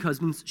 look,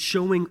 husbands,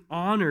 showing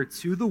honor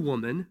to the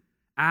woman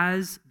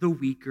as the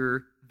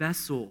weaker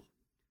vessel.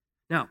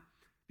 Now,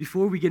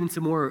 before we get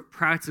into more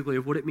practically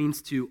of what it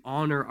means to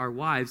honor our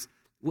wives,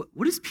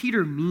 what does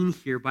Peter mean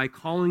here by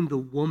calling the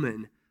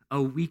woman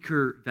a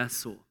weaker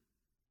vessel?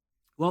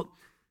 Well,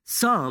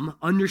 some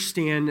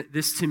understand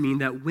this to mean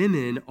that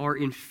women are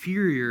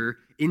inferior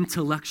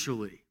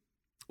intellectually,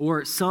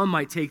 or some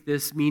might take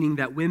this meaning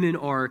that women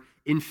are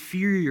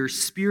inferior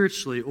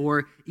spiritually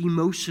or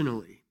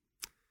emotionally.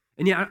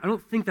 And yet, I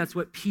don't think that's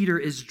what Peter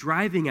is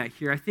driving at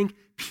here. I think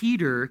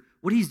Peter,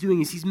 what he's doing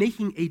is he's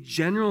making a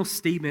general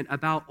statement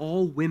about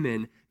all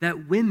women,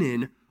 that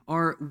women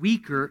are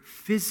weaker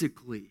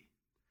physically.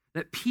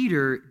 That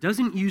Peter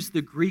doesn't use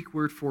the Greek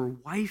word for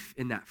wife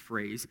in that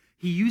phrase.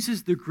 He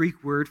uses the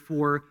Greek word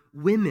for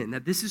women,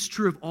 that this is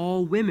true of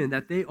all women,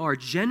 that they are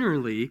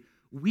generally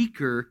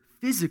weaker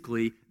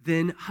physically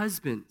than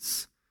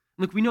husbands.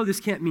 Look, we know this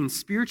can't mean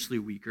spiritually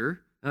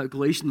weaker.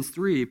 Galatians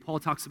 3, Paul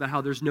talks about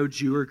how there's no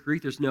Jew or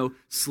Greek, there's no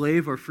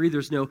slave or free,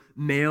 there's no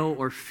male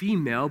or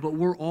female, but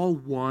we're all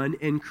one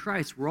in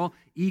Christ. We're all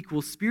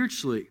equal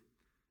spiritually.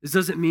 This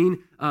doesn't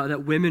mean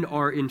that women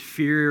are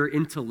inferior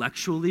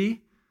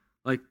intellectually.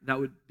 Like, that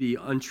would be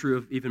untrue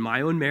of even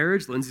my own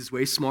marriage. Lindsay's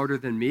way smarter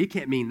than me.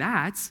 Can't mean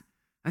that.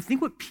 I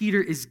think what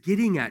Peter is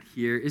getting at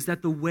here is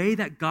that the way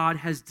that God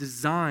has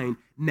designed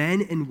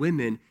men and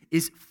women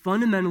is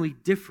fundamentally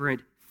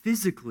different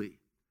physically.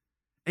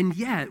 And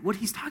yet, what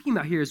he's talking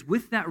about here is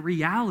with that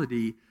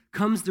reality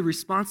comes the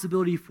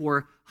responsibility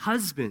for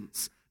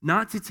husbands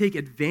not to take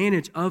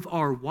advantage of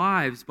our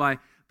wives by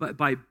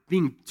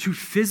being too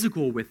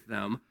physical with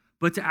them,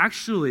 but to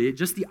actually,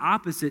 just the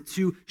opposite,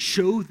 to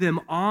show them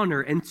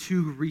honor and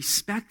to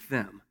respect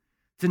them,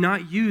 to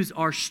not use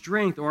our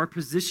strength or our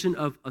position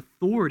of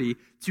authority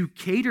to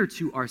cater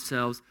to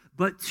ourselves,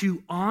 but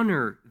to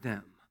honor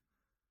them.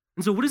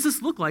 And so what does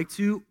this look like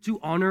to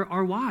honor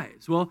our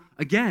wives? Well,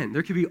 again,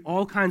 there could be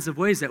all kinds of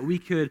ways that we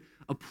could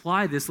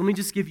apply this. Let me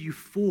just give you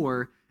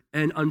 4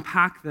 and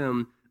unpack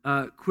them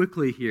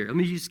quickly here. Let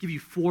me just give you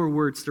 4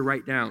 words to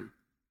write down.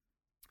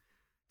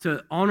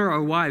 To honor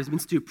our wives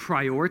means to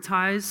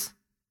prioritize,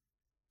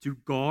 to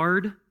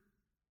guard,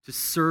 to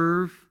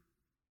serve,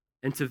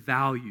 and to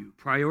value.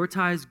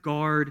 Prioritize,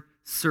 guard,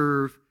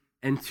 serve,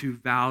 and to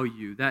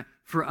value. That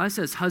for us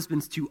as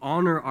husbands to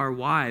honor our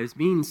wives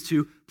means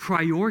to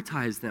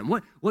prioritize them.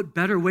 What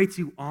better way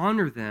to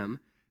honor them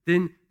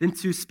than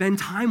to spend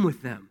time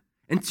with them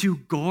and to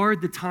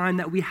guard the time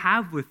that we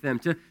have with them,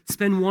 to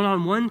spend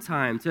one-on-one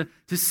time,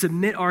 to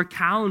submit our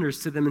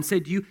calendars to them and say,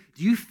 do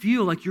you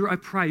feel like you're a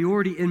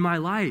priority in my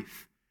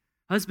life?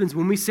 Husbands,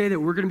 when we say that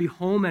we're going to be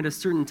home at a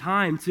certain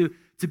time, to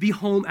be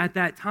home at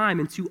that time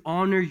and to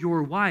honor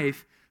your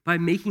wife by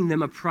making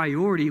them a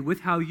priority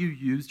with how you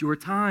used your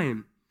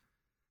time.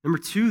 Number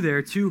 2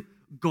 there, to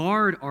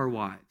guard our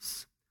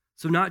wives.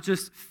 So not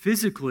just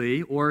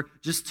physically or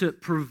just to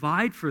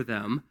provide for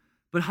them,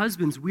 but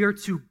husbands, we are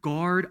to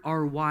guard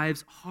our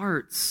wives'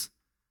 hearts,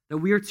 that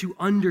we are to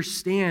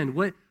understand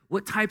what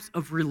types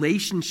of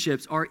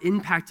relationships are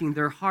impacting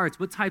their hearts,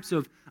 what types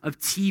of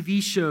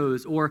TV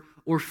shows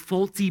or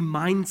faulty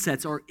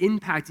mindsets are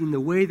impacting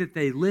the way that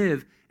they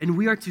live, and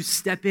we are to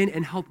step in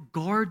and help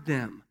guard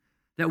them,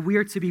 that we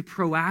are to be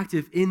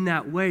proactive in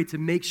that way to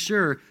make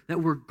sure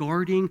that we're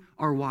guarding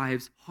our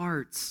wives'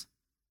 hearts.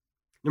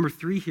 Number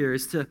 3 here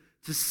is to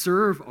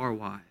serve our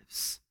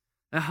wives.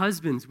 That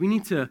husbands, we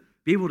need to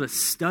be able to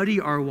study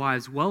our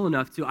wives well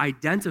enough to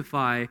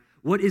identify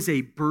what is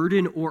a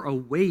burden or a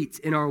weight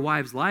in our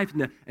wives' life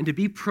and to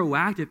be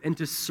proactive and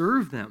to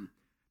serve them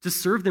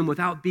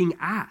without being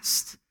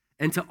asked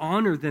and to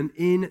honor them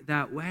in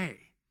that way.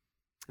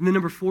 And then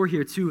number 4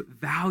 here, to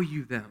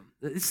value them.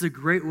 This is a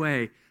great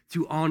way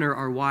to honor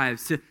our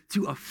wives,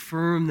 to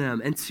affirm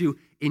them and to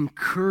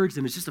encourage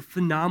them. It's just a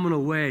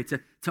phenomenal way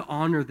to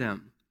honor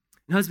them.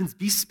 And husbands,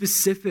 be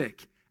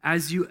specific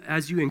as you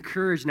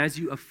encourage and as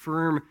you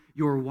affirm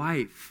your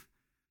wife.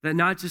 That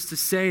not just to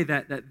say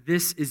that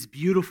this is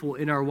beautiful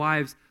in our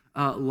wives'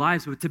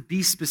 lives, but to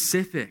be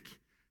specific.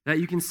 That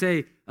you can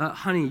say,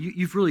 honey,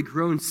 you've really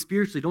grown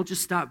spiritually. Don't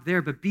just stop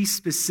there, but be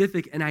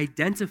specific and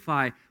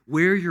identify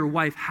where your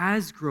wife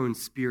has grown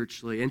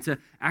spiritually and to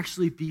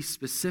actually be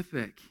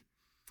specific.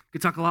 We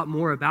could talk a lot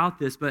more about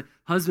this, but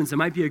husbands, it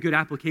might be a good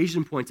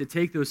application point to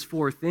take those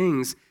 4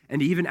 things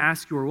and to even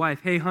ask your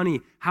wife, hey,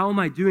 honey, how am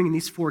I doing in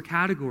these 4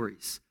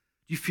 categories?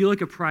 Do you feel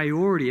like a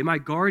priority? Am I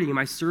guarding? Am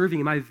I serving?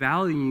 Am I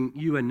valuing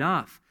you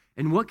enough?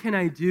 And what can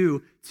I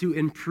do to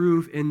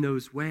improve in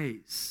those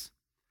ways?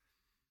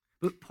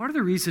 But part of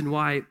the reason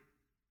why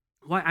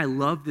I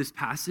love this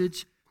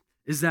passage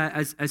is that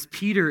as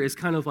Peter is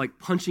kind of like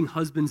punching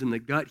husbands in the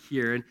gut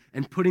here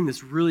and putting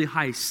this really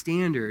high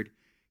standard,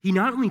 he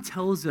not only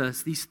tells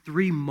us these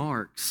 3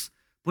 marks,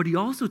 but he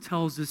also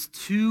tells us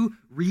 2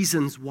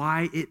 reasons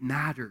why it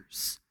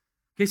matters.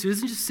 Okay, so he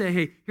doesn't just say,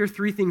 hey, here are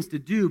 3 things to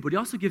do, but he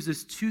also gives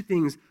us 2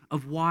 things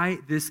of why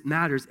this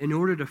matters in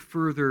order to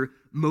further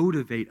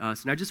motivate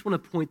us. And I just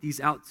want to point these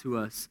out to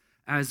us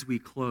as we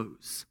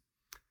close.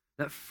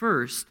 That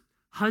first,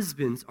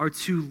 husbands are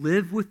to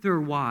live with their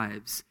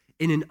wives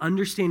in an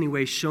understanding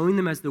way, showing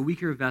them as the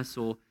weaker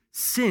vessel,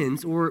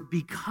 since or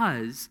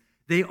because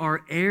they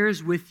are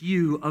heirs with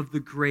you of the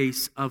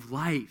grace of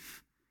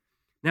life.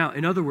 Now,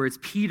 in other words,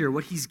 Peter,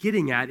 what he's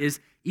getting at is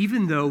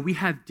even though we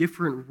have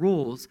different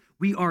roles,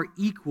 we are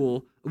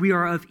equal, we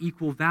are of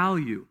equal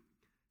value.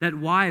 That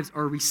wives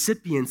are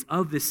recipients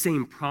of the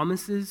same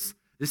promises,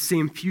 the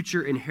same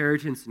future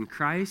inheritance in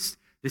Christ,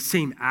 the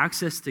same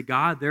access to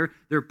God.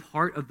 They're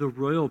part of the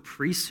royal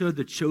priesthood,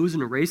 the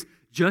chosen race,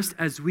 just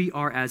as we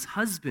are as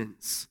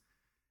husbands.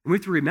 And we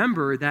have to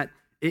remember that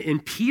in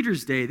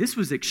Peter's day, this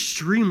was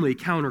extremely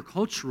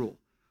countercultural.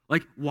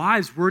 Like,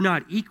 wives were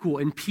not equal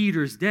in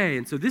Peter's day.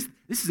 And so this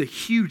is a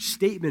huge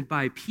statement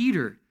by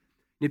Peter.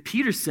 And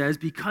Peter says,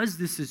 because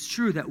this is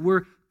true, that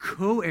we're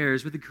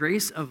co-heirs with the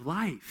grace of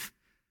life,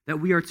 that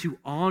we are to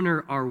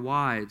honor our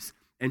wives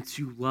and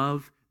to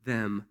love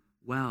them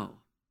well.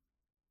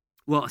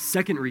 Well, a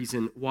second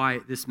reason why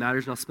this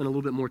matters, and I'll spend a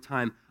little bit more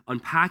time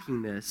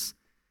unpacking this,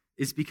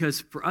 is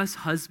because for us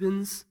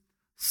husbands,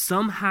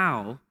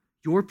 somehow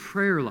your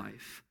prayer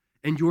life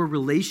and your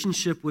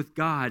relationship with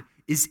God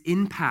is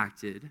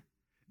impacted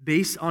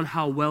based on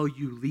how well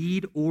you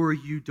lead or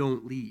you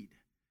don't lead.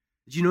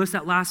 Did you notice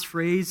that last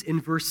phrase in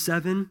verse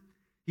 7?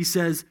 He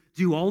says,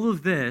 do all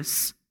of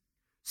this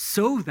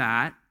so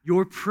that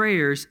your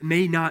prayers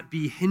may not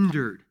be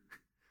hindered.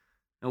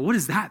 Now, what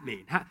does that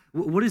mean?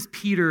 What is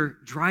Peter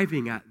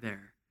driving at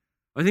there?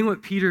 I think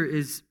what Peter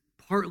is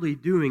partly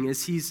doing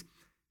is he's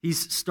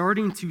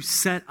starting to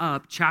set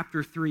up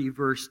chapter 3,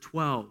 verse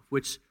 12,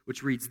 which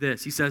reads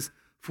this. He says,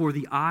 for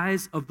the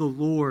eyes of the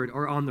Lord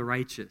are on the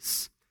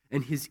righteous,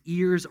 and his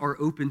ears are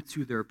open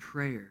to their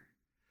prayer.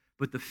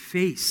 But the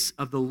face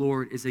of the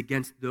Lord is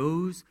against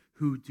those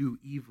who do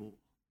evil.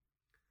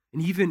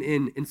 And even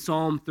in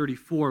Psalm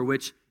 34,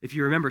 which, if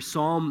you remember,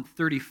 Psalm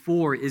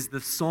 34 is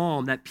the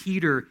psalm that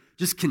Peter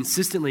just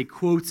consistently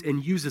quotes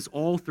and uses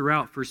all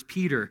throughout 1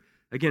 Peter.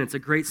 Again, it's a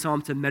great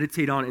psalm to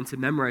meditate on and to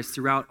memorize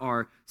throughout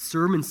our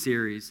sermon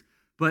series.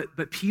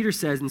 But Peter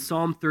says in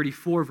Psalm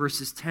 34,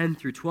 verses 10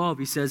 through 12,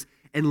 he says,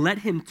 and let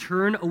him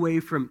turn away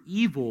from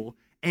evil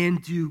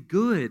and do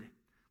good.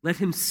 Let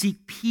him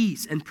seek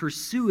peace and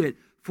pursue it,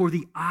 for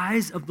the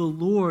eyes of the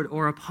Lord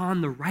are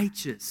upon the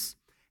righteous,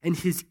 and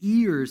his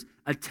ears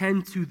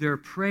attend to their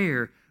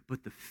prayer,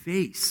 but the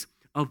face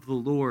of the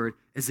Lord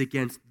is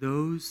against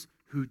those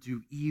who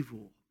do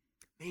evil.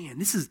 Man,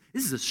 this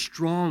is a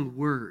strong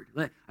word.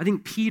 I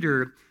think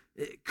Peter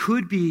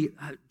could be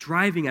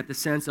driving at the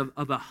sense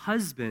of a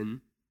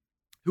husband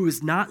who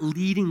is not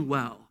leading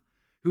well,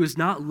 who is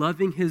not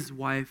loving his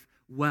wife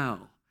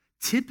well,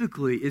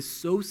 typically is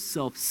so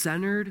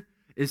self-centered,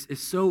 is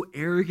so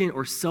arrogant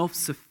or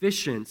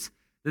self-sufficient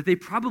that they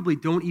probably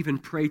don't even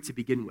pray to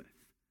begin with.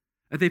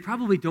 They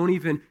probably don't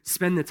even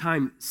spend the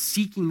time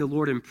seeking the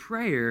Lord in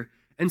prayer,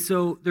 and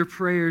so their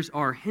prayers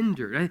are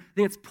hindered. I think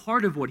that's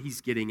part of what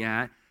he's getting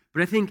at,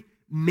 but I think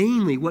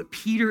mainly what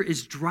Peter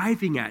is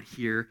driving at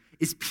here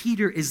is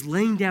Peter is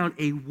laying down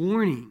a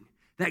warning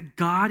that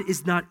God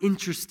is not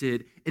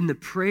interested in the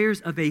prayers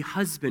of a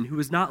husband who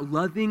is not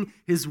loving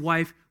his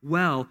wife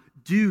well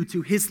due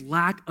to his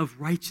lack of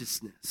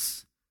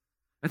righteousness.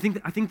 I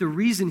think the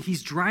reason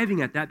he's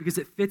driving at that because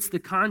it fits the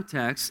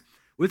context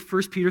with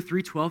 1 Peter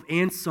 3:12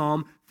 and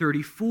Psalm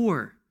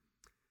 34.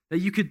 That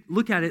you could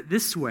look at it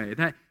this way,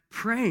 that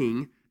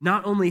praying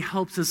not only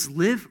helps us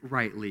live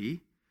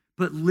rightly,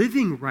 but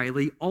living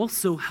rightly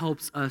also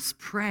helps us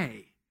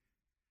pray.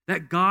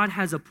 That God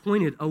has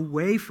appointed a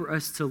way for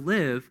us to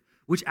live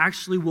which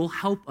actually will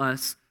help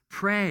us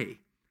pray.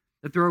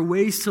 That there are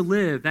ways to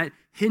live that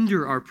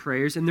hinder our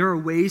prayers, and there are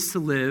ways to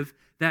live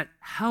that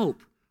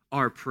help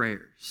our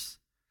prayers.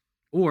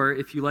 Or,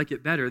 if you like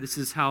it better, this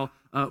is how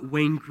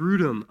Wayne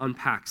Grudem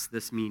unpacks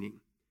this meaning.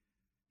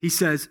 He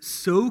says,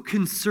 so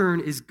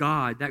concerned is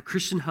God that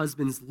Christian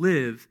husbands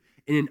live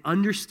in an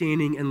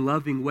understanding and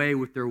loving way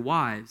with their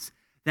wives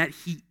that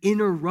he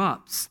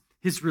interrupts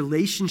his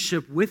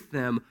relationship with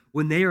them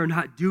when they are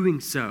not doing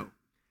so.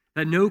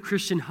 That no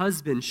Christian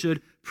husband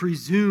should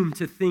presume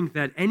to think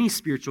that any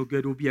spiritual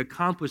good will be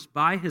accomplished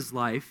by his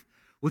life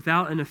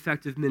without an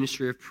effective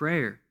ministry of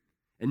prayer.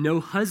 And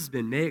no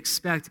husband may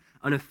expect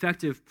an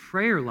effective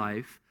prayer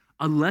life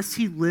unless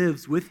he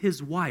lives with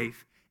his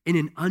wife in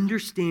an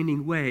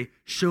understanding way,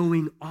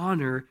 showing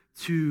honor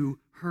to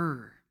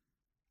her.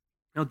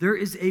 Now, there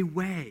is a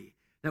way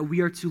that we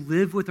are to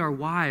live with our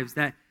wives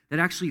that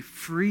actually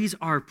frees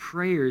our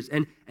prayers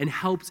and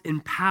helps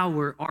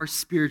empower our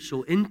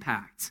spiritual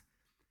impact.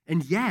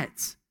 And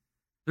yet,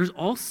 there's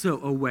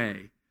also a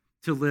way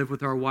to live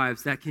with our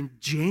wives that can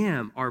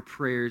jam our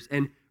prayers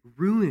and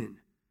ruin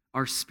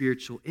our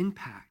spiritual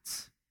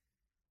impacts.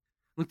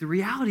 Look, the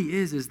reality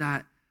is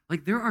that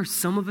there are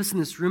some of us in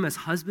this room as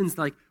husbands,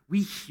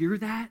 we hear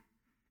that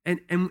and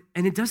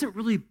it doesn't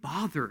really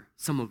bother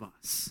some of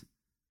us.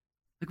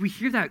 We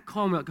hear that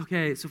call and we're like,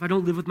 okay, so if I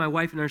don't live with my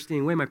wife in an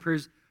understanding way, my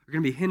prayers are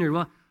going to be hindered.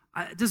 Well,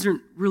 it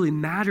doesn't really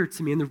matter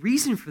to me. And the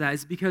reason for that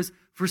is because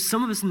for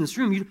some of us in this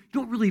room, you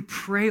don't really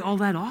pray all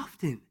that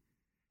often.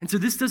 And so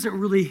this doesn't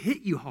really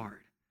hit you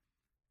hard.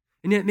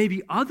 And yet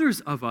maybe others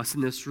of us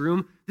in this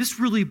room, this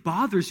really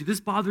bothers you.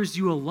 This bothers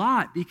you a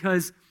lot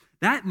because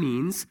that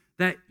means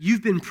that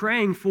you've been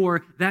praying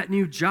for that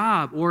new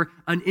job or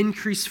an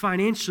increase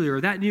financially or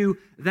that new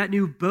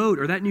boat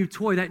or that new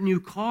toy, that new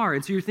car.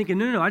 And so you're thinking,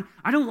 no,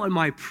 I don't want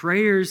my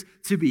prayers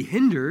to be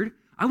hindered.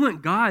 I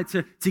want God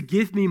to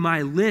give me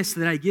my list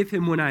that I give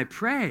him when I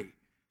pray.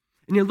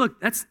 And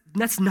look, that's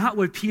not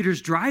what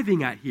Peter's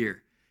driving at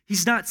here.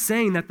 He's not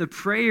saying that the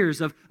prayers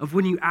of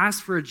when you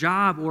ask for a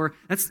job are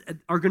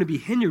going to be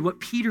hindered. What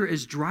Peter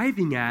is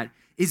driving at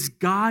is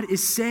God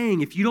is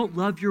saying, if you don't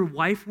love your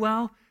wife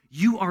well,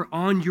 you are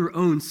on your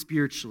own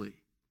spiritually.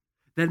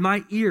 That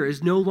my ear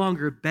is no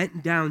longer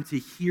bent down to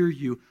hear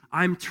you.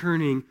 I'm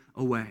turning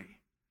away.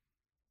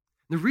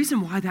 The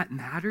reason why that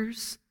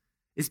matters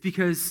is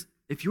because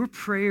if your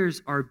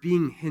prayers are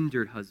being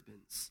hindered,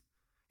 husbands,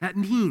 that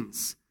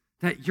means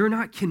that you're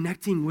not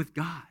connecting with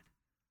God.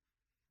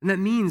 And that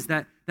means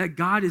that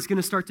God is going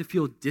to start to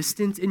feel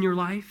distant in your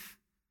life.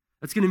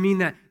 That's going to mean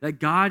that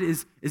God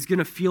is going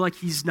to feel like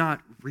he's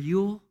not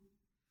real.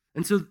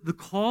 And so the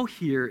call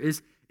here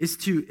is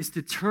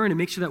to turn and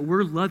make sure that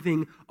we're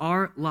loving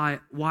our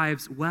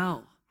wives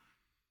well.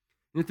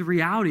 And the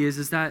reality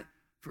is that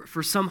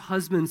for some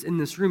husbands in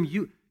this room,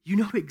 you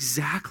know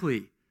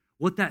exactly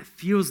what that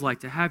feels like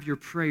to have your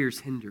prayers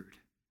hindered.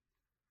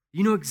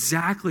 You know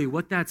exactly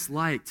what that's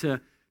like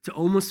to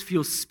almost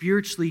feel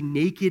spiritually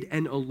naked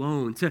and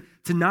alone, to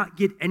not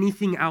get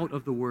anything out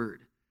of the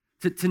word,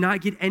 to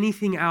not get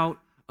anything out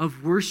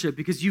of worship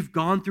because you've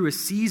gone through a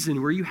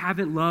season where you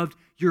haven't loved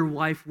your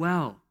wife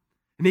well.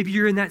 And maybe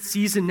you're in that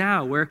season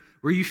now where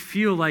you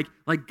feel like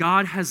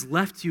God has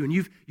left you and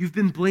you've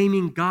been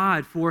blaming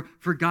God for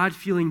God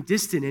feeling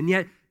distant. And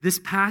yet this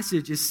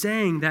passage is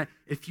saying that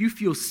if you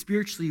feel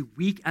spiritually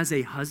weak as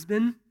a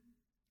husband,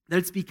 that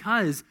it's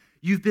because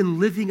you've been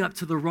living up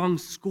to the wrong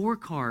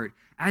scorecard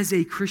as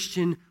a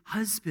Christian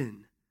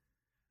husband.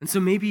 And so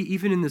maybe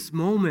even in this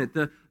moment,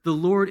 the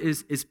Lord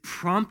is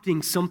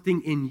prompting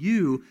something in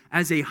you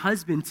as a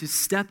husband to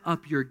step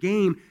up your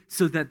game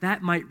so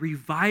that might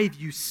revive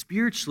you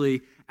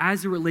spiritually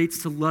as it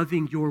relates to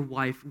loving your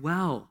wife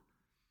well.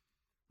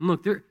 And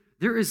look,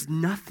 there is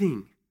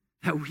nothing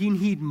that we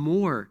need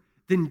more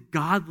than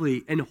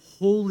godly and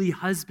holy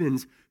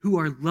husbands who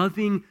are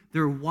loving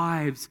their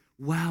wives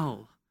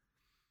well.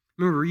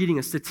 I remember reading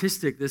a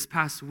statistic this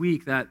past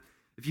week that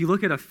if you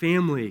look at a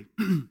family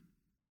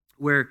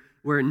where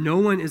no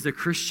one is a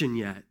Christian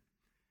yet,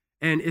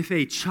 and if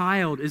a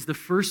child is the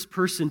first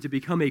person to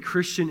become a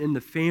Christian in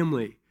the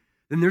family,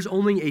 then there's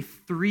only a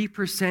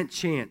 3%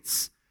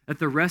 chance that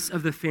the rest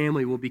of the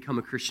family will become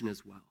a Christian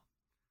as well.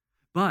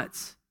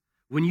 But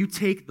when you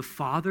take the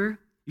father,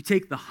 you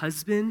take the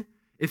husband,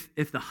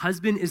 if the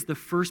husband is the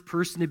first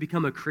person to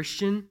become a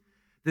Christian,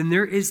 then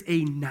there is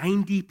a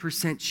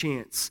 90%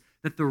 chance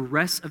that the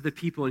rest of the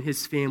people in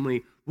his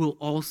family will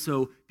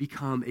also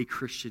become a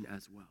Christian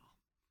as well.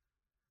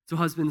 So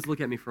husbands, look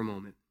at me for a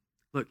moment.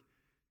 Look,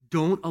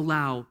 don't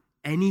allow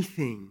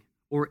anything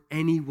or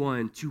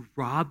anyone to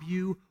rob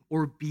you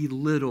or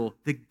belittle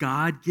the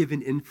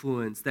God-given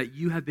influence that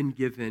you have been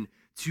given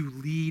to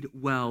lead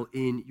well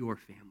in your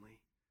family.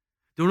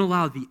 Don't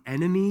allow the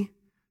enemy,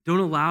 don't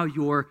allow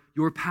your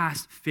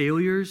past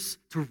failures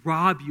to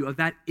rob you of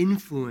that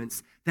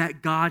influence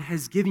that God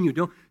has given you.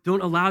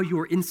 Don't allow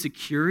your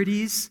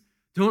insecurities.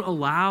 Don't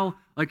allow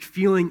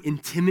feeling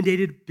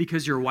intimidated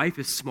because your wife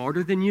is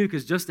smarter than you,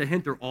 because just a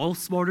hint, they're all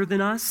smarter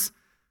than us.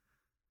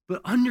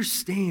 But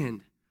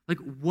understand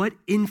what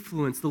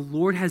influence the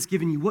Lord has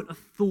given you, what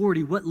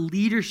authority, what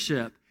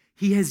leadership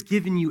he has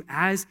given you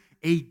as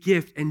a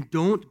gift, and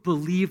don't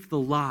believe the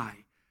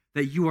lie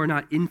that you are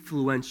not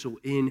influential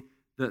in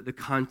the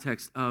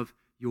context of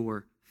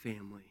your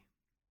family.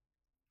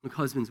 Look,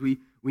 husbands, we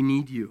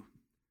need you.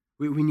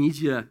 We need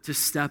you to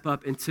step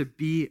up and to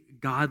be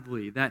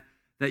godly, that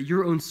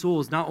your own soul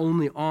is not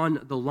only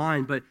on the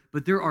line, but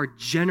there are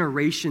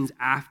generations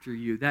after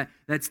you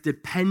that's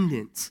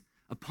dependent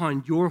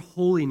upon your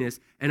holiness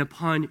and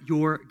upon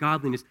your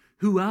godliness.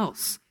 Who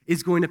else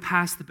is going to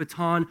pass the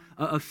baton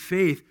of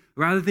faith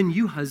rather than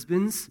you,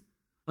 husbands?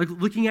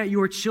 Looking at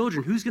your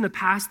children, who's going to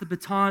pass the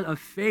baton of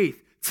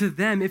faith to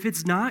them if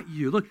it's not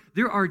you? Look,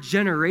 there are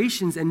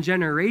generations and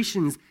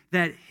generations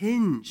that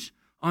hinge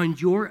on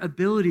your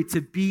ability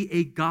to be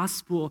a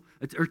gospel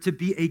or to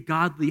be a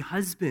godly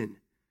husband.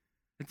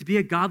 And to be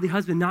a godly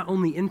husband not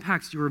only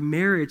impacts your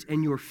marriage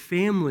and your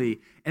family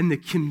and the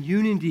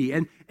community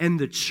and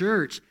the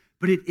church,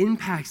 but it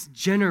impacts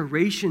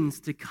generations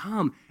to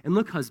come. And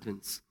look,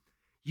 husbands,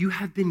 you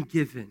have been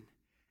given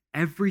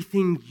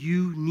everything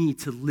you need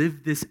to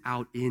live this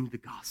out in the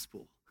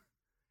gospel.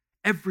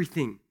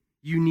 Everything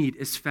you need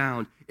is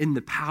found in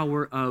the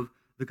power of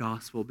the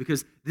gospel,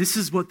 because this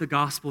is what the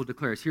gospel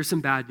declares. Here's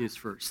some bad news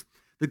first.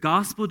 The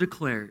gospel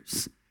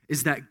declares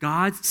is that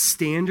God's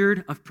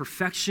standard of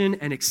perfection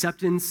and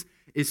acceptance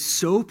is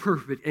so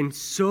perfect and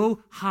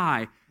so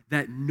high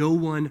that no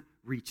one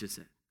reaches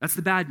it. That's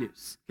the bad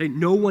news. Okay?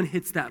 No one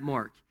hits that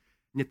mark.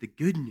 And yet the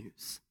good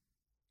news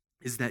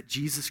is that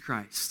Jesus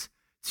Christ,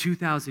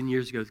 2,000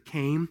 years ago,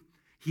 came,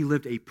 He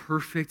lived a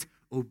perfect,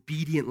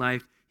 obedient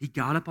life. He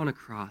got up on a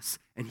cross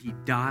and he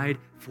died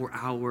for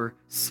our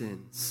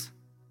sins.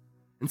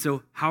 And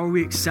so how are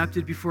we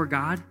accepted before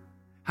God?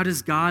 How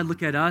does God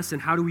look at us,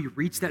 and how do we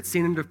reach that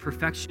standard of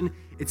perfection?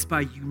 It's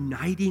by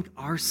uniting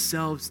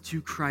ourselves to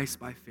Christ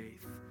by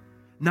faith,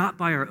 not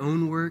by our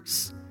own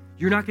works.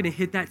 You're not going to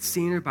hit that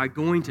standard by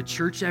going to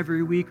church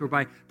every week or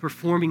by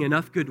performing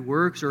enough good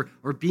works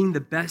or being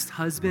the best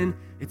husband.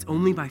 It's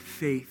only by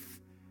faith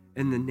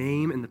in the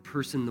name and the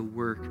person, the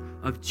work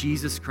of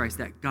Jesus Christ,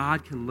 that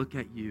God can look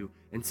at you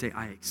and say,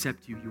 I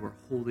accept you. You are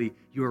holy.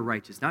 You are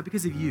righteous. Not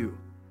because of you,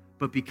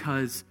 but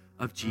because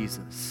of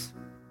Jesus.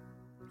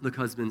 Look,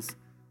 husbands,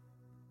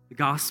 the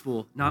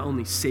gospel not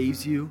only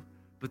saves you,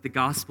 but the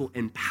gospel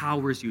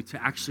empowers you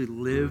to actually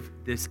live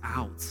this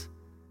out.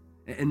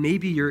 And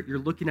maybe you're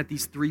looking at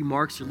these 3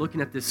 marks, you're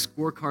looking at this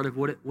scorecard of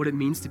what it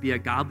means to be a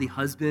godly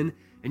husband,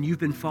 and you've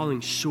been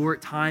falling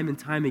short time and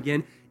time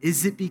again.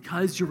 Is it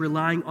because you're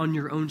relying on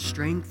your own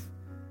strength?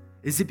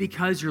 Is it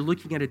because you're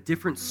looking at a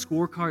different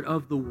scorecard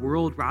of the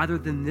world rather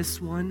than this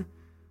one?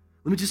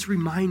 Let me just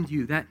remind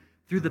you that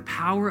through the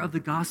power of the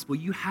gospel,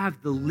 you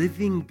have the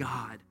living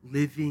God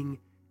living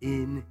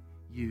in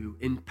you,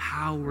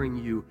 empowering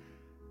you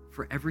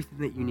for everything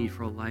that you need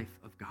for a life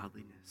of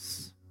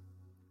godliness.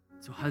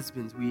 So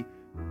husbands, we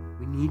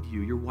need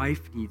you. Your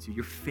wife needs you.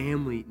 Your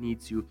family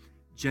needs you.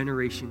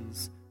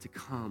 Generations to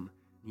come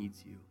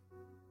needs you.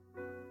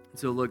 And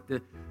so look,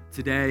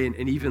 today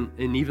and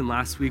even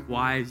last week,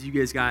 wives, you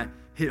guys got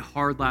hit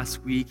hard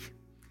last week.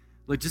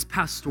 Like, just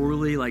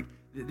pastorally, like,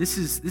 this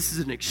is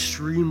an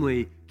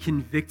extremely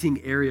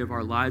convicting area of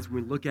our lives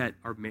when we look at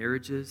our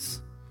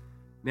marriages.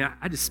 Man,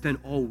 I just spent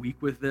all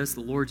week with this.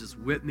 The Lord just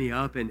whipped me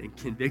up and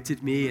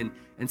convicted me.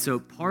 And so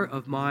part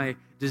of my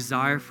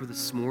desire for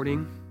this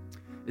morning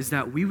is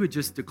that we would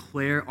just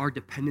declare our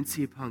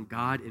dependency upon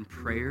God in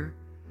prayer.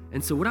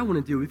 And so what I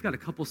want to do, we've got a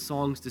couple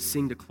songs to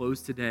sing to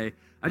close today.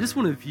 I just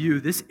want to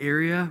view this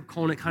area,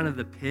 calling it kind of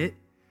the pit,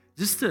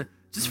 just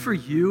for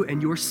you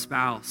and your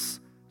spouse,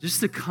 just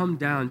to come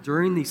down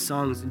during these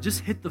songs and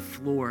just hit the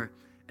floor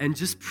and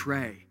just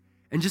pray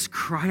and just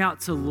cry out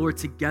to the Lord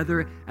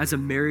together as a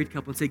married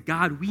couple and say,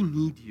 God, we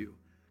need you.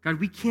 God,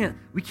 we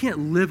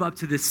can't live up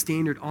to this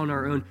standard on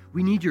our own.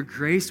 We need your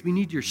grace. We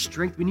need your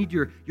strength. We need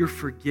your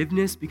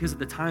forgiveness because of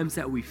the times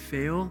that we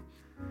fail.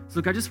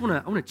 So look, I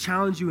want to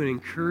challenge you and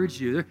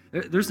encourage you.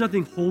 There's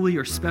nothing holy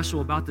or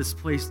special about this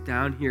place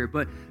down here,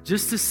 but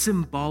just to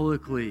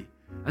symbolically,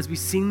 as we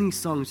sing these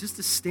songs, just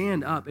to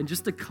stand up and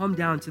just to come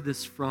down to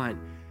this front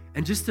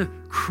and just to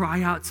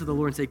cry out to the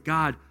Lord and say,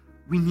 God,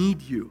 we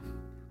need you.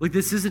 Like,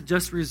 this isn't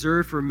just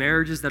reserved for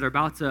marriages that are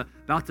about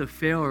to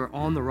fail or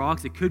on the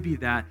rocks. It could be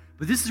that.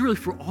 But this is really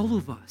for all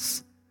of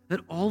us, that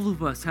all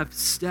of us have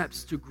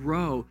steps to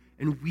grow,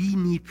 and we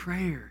need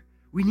prayer.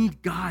 We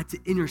need God to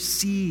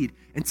intercede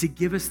and to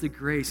give us the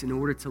grace in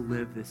order to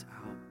live this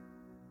out.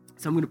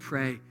 So I'm going to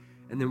pray,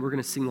 and then we're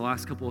going to sing the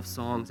last couple of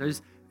songs. I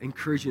just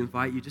encourage you,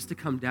 invite you just to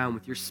come down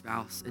with your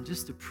spouse and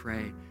just to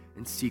pray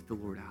and seek the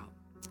Lord out.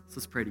 So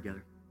let's pray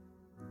together.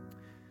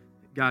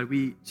 God,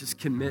 we just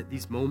commit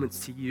these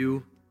moments to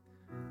you.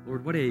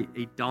 Lord, what a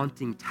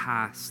daunting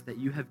task that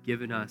you have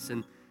given us,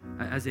 and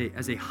as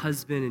a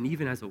husband and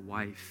even as a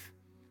wife.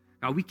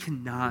 God, we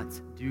cannot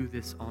do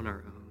this on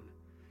our own.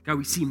 God,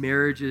 we see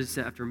marriages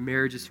after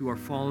marriages who are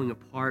falling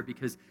apart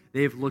because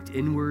they have looked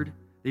inward.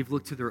 They've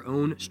looked to their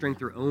own strength,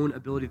 their own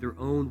ability, their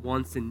own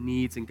wants and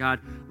needs. And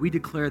God, we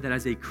declare that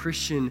as a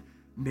Christian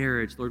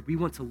marriage, Lord, we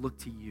want to look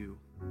to you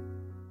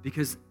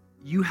because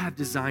you have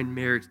designed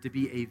marriage to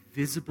be a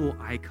visible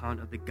icon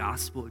of the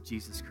gospel of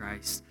Jesus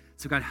Christ.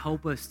 So God,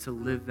 help us to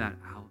live that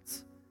out.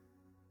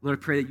 Lord, I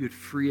pray that you would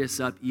free us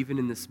up even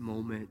in this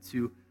moment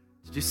to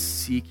just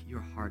seek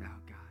your heart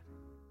out, God.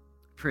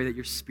 I pray that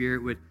your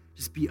spirit would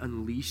just be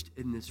unleashed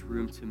in this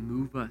room to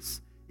move us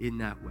in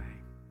that way.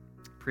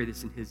 I pray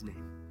this in his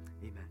name.